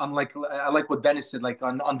on like I like what Dennis said, like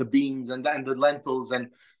on the beans and the lentils and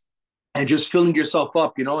just filling yourself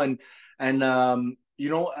up, I've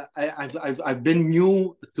been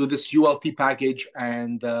new to this ULT package,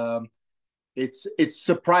 and it's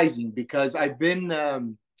surprising because I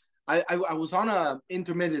was on a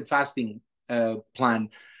intermittent fasting plan,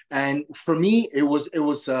 And for me, it was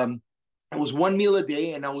one meal a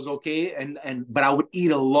day, and I was okay. But I would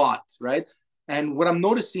eat a lot, right? And what I'm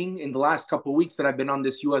noticing in the last couple of weeks that I've been on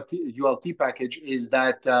this ULT package is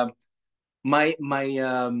that my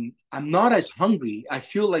I'm not as hungry. I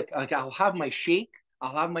feel like I'll have my shake,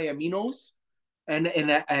 I'll have my aminos, and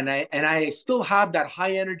I still have that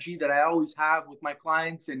high energy that I always have with my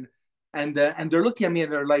clients, and they're looking at me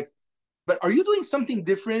and they're like, but are you doing something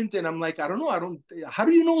different? And I'm like, I don't know. I don't, how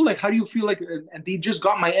do you know? Like, how do you feel like, and they just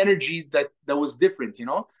got my energy that was different, you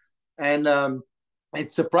know? And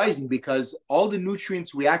it's surprising because all the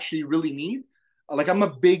nutrients we actually really need, like I'm a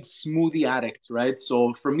big smoothie addict, right?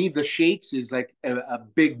 So for me, the shakes is like a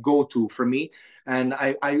big go-to for me. And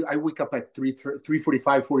I wake up at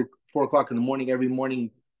 3:45, 4 o'clock in the morning every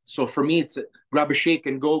morning. So for me, it's grab a shake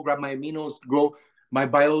and go grab my aminos, grow my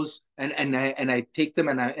bios, and I take them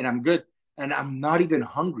and I'm good, and I'm not even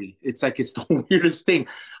hungry. It's like it's the weirdest thing.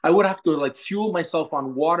 I would have to like fuel myself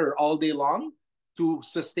on water all day long to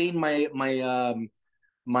sustain my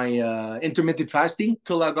intermittent fasting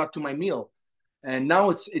till I got to my meal. And now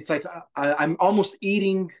it's like I'm almost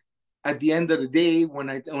eating at the end of the day when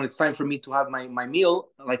it's time for me to have my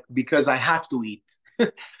meal, like because I have to eat,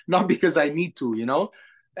 not because I need to, you know.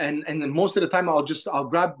 And then most of the time I'll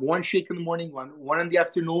grab one shake in the morning, one in the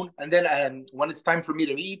afternoon, and then when it's time for me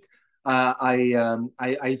to eat,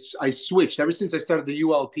 I switched. Ever since I started the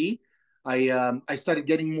ULT, I started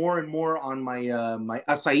getting more and more on my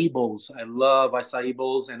acai bowls. I love acai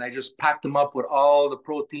bowls, and I just pack them up with all the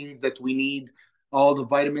proteins that we need, all the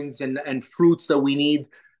vitamins and fruits that we need.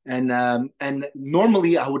 And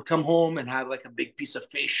normally I would come home and have like a big piece of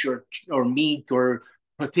fish or meat or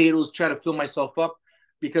potatoes, try to fill myself up.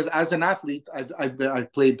 Because as an athlete,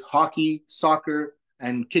 I've played hockey, soccer,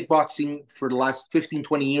 and kickboxing for the last 15,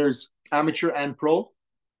 20 years, amateur and pro.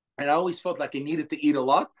 And I always felt like I needed to eat a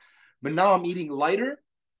lot. But now I'm eating lighter.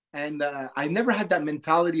 And I never had that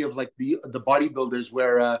mentality of like the bodybuilders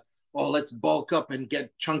where, oh, let's bulk up and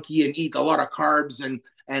get chunky and eat a lot of carbs. And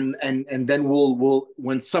then we'll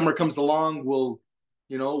when summer comes along, we'll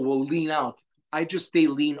lean out. I just stay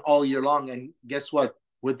lean all year long. And guess what?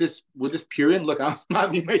 With this period, look, I'm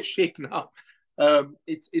having my shake now.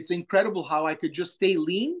 It's incredible how I could just stay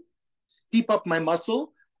lean, keep up my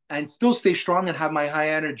muscle, and still stay strong and have my high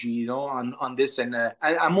energy, you know, on this. And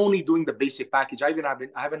I'm only doing the basic package. I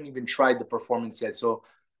haven't even tried the performance yet. So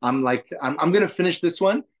I'm gonna finish this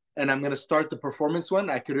one, and I'm gonna start the performance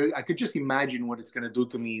one. I could just imagine what it's gonna do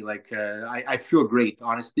to me. Like I feel great,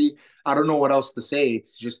 honestly. I don't know what else to say.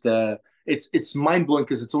 It's just it's mind blowing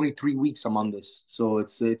because it's only 3 weeks I'm on this, so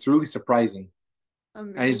it's really surprising.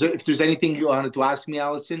 And if there's anything you wanted to ask me,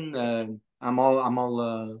 Allison, I'm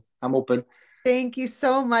open. Thank you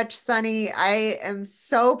so much, Sunny. I am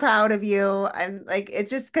so proud of you. I'm like,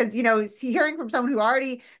 it's just because, hearing from someone who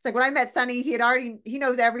already, it's like when I met Sunny, he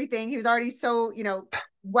knows everything. He was already so,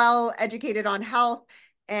 well educated on health.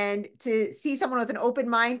 And to see someone with an open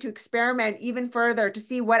mind to experiment even further, to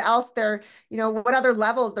see what else what other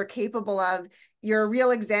levels they're capable of. You're a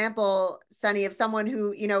real example, Sunny, of someone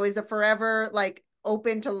who, is a forever like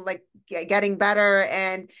open to like getting better,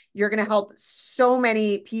 and you're going to help so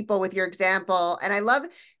many people with your example. And I love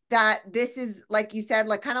that this is, like you said,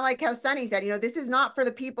 like kind of like how Sunny said, this is not for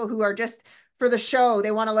the people who are just for the show.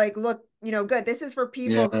 They want to like look, good. This is for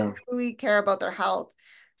people who truly care about their health.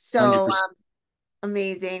 So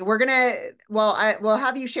amazing. We'll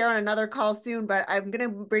have you share on another call soon, but I'm gonna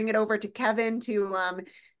bring it over to Kevin to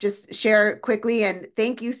just share quickly. And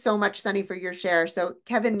thank you so much, Sunny, for your share. So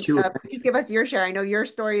Kevin, please give us your share. I know your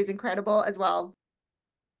story is incredible as well.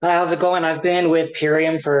 Hi, how's it going? I've been with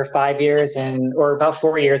Purium for 5 years or about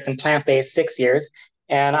 4 years, and plant-based 6 years.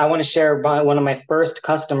 And I want to share one of my first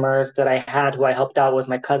customers that I had who I helped out was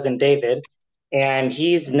my cousin David. And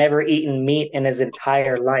he's never eaten meat in his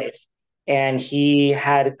entire life. And he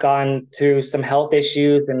had gone through some health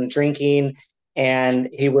issues and drinking. And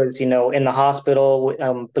he was, in the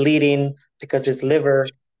hospital bleeding because his liver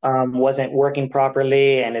wasn't working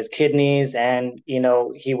properly and his kidneys. And,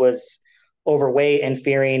 he was overweight and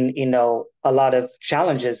fearing, a lot of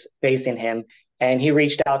challenges facing him. And he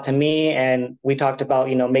reached out to me and we talked about,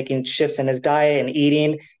 making shifts in his diet and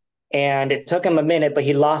eating. And it took him a minute, but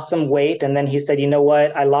he lost some weight. And then he said, you know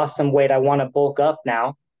what? I lost some weight. I want to bulk up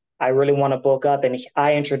now. I really want to bulk up. And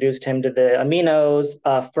I introduced him to the aminos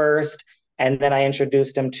first. And then I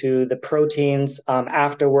introduced him to the proteins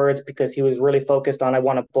afterwards because he was really focused on, I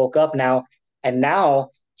want to bulk up now. And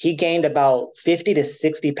now he gained about 50 to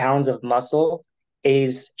 60 pounds of muscle.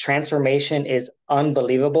 His transformation is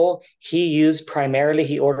unbelievable. He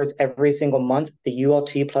orders every single month the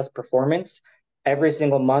ULT Plus Performance. every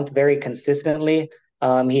single month very consistently.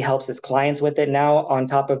 He helps his clients with it now, on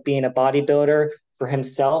top of being a bodybuilder for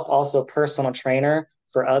himself, also personal trainer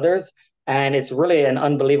for others. And it's really an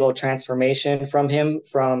unbelievable transformation from him,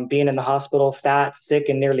 from being in the hospital, fat, sick,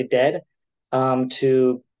 and nearly dead,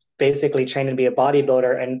 to basically training to be a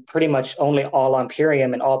bodybuilder, and pretty much only all on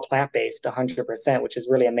Purium and all plant-based 100%, which is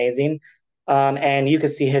really amazing. And you can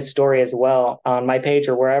see his story as well on my page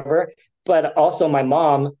or wherever. But also my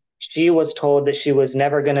mom, she was told that she was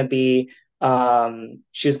never going to be,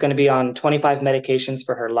 she was going to be on 25 medications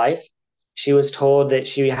for her life. She was told that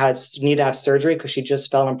she had need to have surgery because she just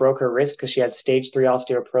fell and broke her wrist because she had stage 3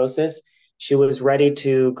 osteoporosis. She was ready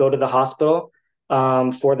to go to the hospital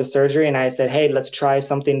for the surgery. And I said, hey, let's try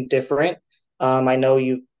something different. I know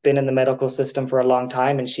you've been in the medical system for a long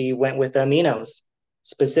time. And she went with the aminos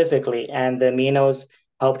specifically. And the aminos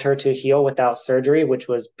helped her to heal without surgery, which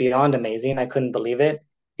was beyond amazing. I couldn't believe it.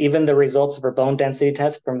 Even the results of her bone density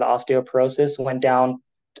test from the osteoporosis went down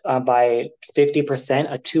by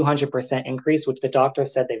 50%, a 200% increase, which the doctor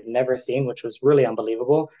said they've never seen, which was really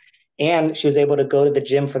unbelievable. And she was able to go to the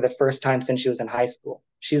gym for the first time since she was in high school.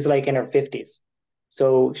 She's like in her 50s.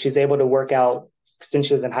 So she's able to work out since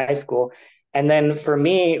she was in high school. And then for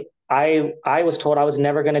me, I was told I was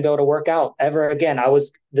never going to be able to work out ever again. I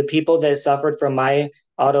was the people that suffered from my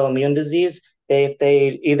autoimmune disease.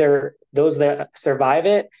 They either those that survive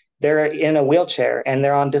it, they're in a wheelchair and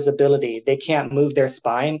they're on disability. They can't move their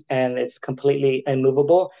spine and it's completely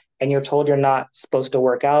immovable. And you're told you're not supposed to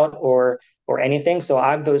work out or anything. So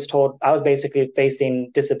I was told I was basically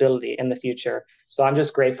facing disability in the future. So I'm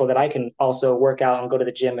just grateful that I can also work out and go to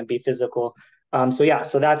the gym and be physical. So yeah,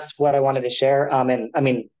 so that's what I wanted to share. And I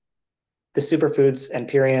mean, the superfoods and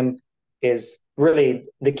Purium is really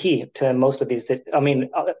the key to most of these. I mean,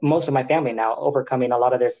 most of my family now overcoming a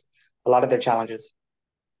lot of their challenges.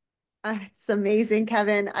 It's amazing,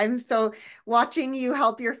 Kevin. I'm so watching you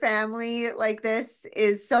help your family like this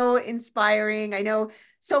is so inspiring. I know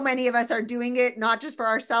so many of us are doing it not just for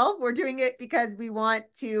ourselves, we're doing it because we want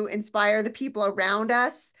to inspire the people around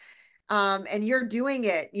us. And you're doing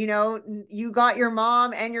it, you know, you got your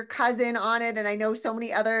mom and your cousin on it. And I know so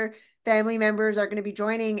many other family members are going to be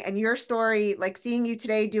joining. And your story, like seeing you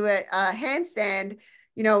today do a handstand,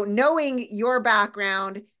 you know, knowing your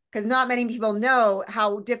background, because not many people know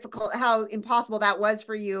how difficult, how impossible that was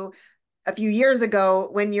for you a few years ago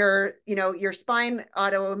when your spine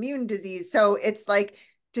autoimmune disease. So it's like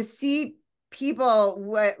to see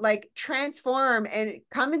people like transform and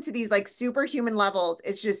come into these like superhuman levels.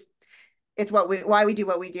 It's why we do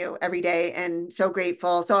what we do every day, and so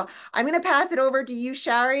grateful. So I'm going to pass it over to you,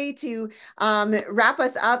 Shari, to wrap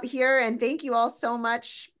us up here. And thank you all so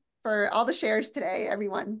much for all the shares today,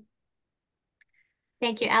 everyone.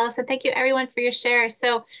 Thank you, Allison. Thank you, everyone, for your shares.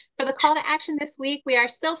 So for the call to action this week, we are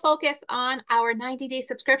still focused on our 90-day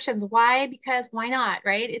subscriptions. Why? Because why not,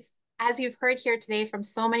 right? It's, as you've heard here today from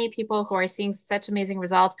so many people who are seeing such amazing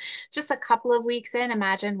results, just a couple of weeks in,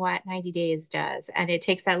 imagine what 90 days does. And it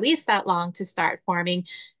takes at least that long to start forming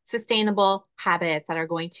sustainable habits that are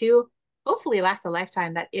going to hopefully last a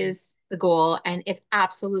lifetime. That is the goal, and it's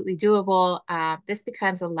absolutely doable. This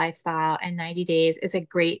becomes a lifestyle, and 90 days is a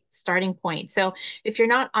great starting point. So if you're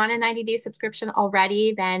not on a 90-day subscription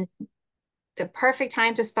already, then the perfect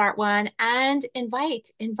time to start one, and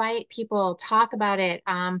invite people, talk about it.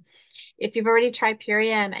 If you've already tried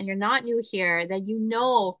Purium and you're not new here, then you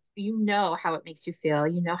know how it makes you feel.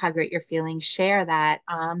 You know how great you're feeling. Share that,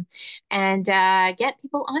 and get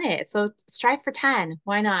people on it. So strive for 10.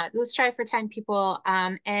 Why not? Let's strive for 10 people,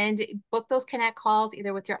 and book those connect calls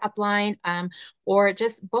either with your upline, or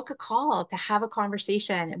just book a call to have a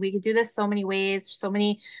conversation. We could do this so many ways. So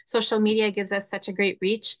many social media gives us such a great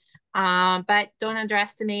reach. But don't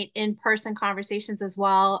underestimate in-person conversations as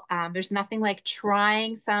well. There's nothing like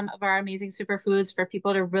trying some of our amazing superfoods for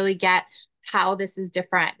people to really get how this is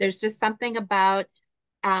different. There's just something about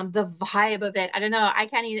the vibe of it. I don't know. I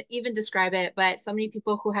can't even describe it, but so many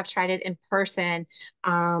people who have tried it in person,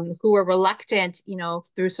 who were reluctant,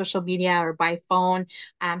 through social media or by phone,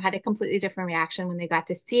 had a completely different reaction when they got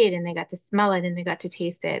to see it and they got to smell it and they got to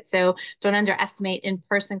taste it. So don't underestimate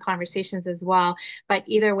in-person conversations as well. But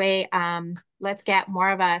either way, let's get more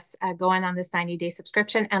of us going on this 90-day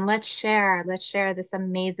subscription, and let's share this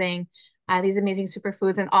amazing, these amazing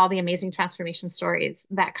superfoods and all the amazing transformation stories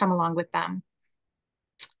that come along with them.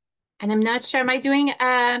 And I'm not sure, am I doing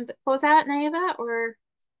the closeout, Naiva, or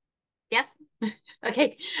yes?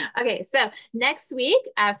 Okay. So next week,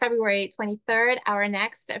 February 23rd, our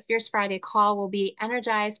next Fierce Friday call will be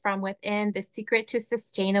Energized from Within, the Secret to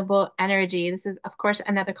Sustainable Energy. This is, of course,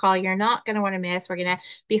 another call you're not going to want to miss. We're going to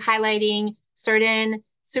be highlighting certain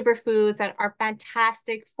superfoods that are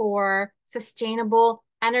fantastic for sustainable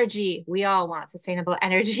energy. We all want sustainable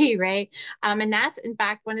energy, right? And that's in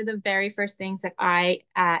fact one of the very first things that I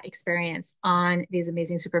experienced on these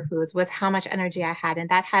amazing superfoods was how much energy I had. And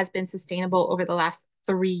that has been sustainable over the last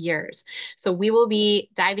 3 years. So we will be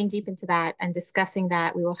diving deep into that and discussing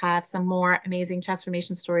that. We will have some more amazing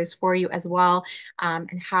transformation stories for you as well,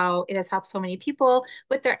 and how it has helped so many people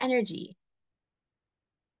with their energy.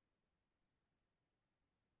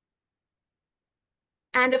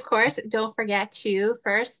 And of course, don't forget to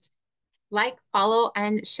first like, follow,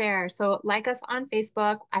 and share. So like us on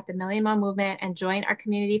Facebook at the Million Mom Movement and join our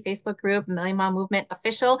community Facebook group, Million Mom Movement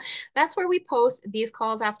Official. That's where we post these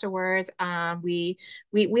calls afterwards. We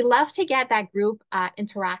love to get that group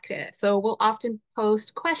interactive. So we'll often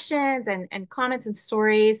post questions and comments and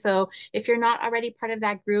stories. So if you're not already part of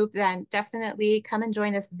that group, then definitely come and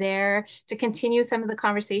join us there to continue some of the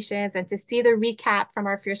conversations and to see the recap from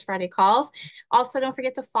our Fierce Friday calls. Also, don't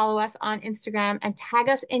forget to follow us on Instagram and tag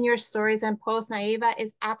us in your stories and posts. Naiva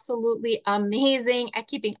is absolutely amazing at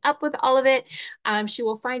keeping up with all of it. She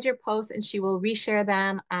will find your posts and she will reshare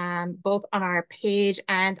them both on our page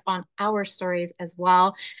and on our stories as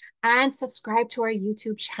well. And subscribe to our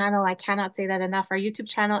YouTube channel. I cannot say that enough. Our YouTube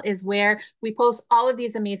channel is where we post all of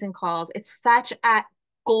these amazing calls. It's such a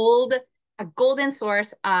golden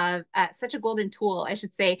source of such a golden tool, I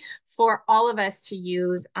should say, for all of us to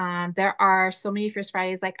use. There are so many Fierce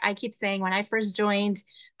Fridays. Like I keep saying, when I first joined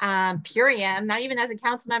Purium, not even as a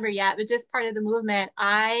council member yet, but just part of the movement,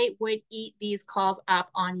 I would eat these calls up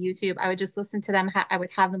on YouTube. I would just listen to them. I would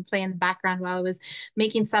have them play in the background while I was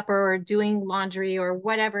making supper or doing laundry or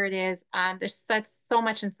whatever it is. There's so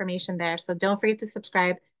much information there. So don't forget to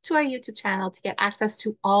subscribe to our YouTube channel to get access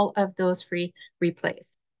to all of those free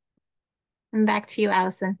replays. And back to you,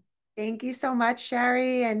 Allison. Thank you so much,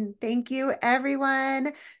 Sherry. And thank you,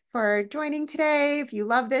 everyone, for joining today. If you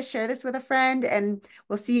love this, share this with a friend, and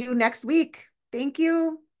we'll see you next week. Thank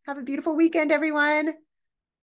you. Have a beautiful weekend, everyone.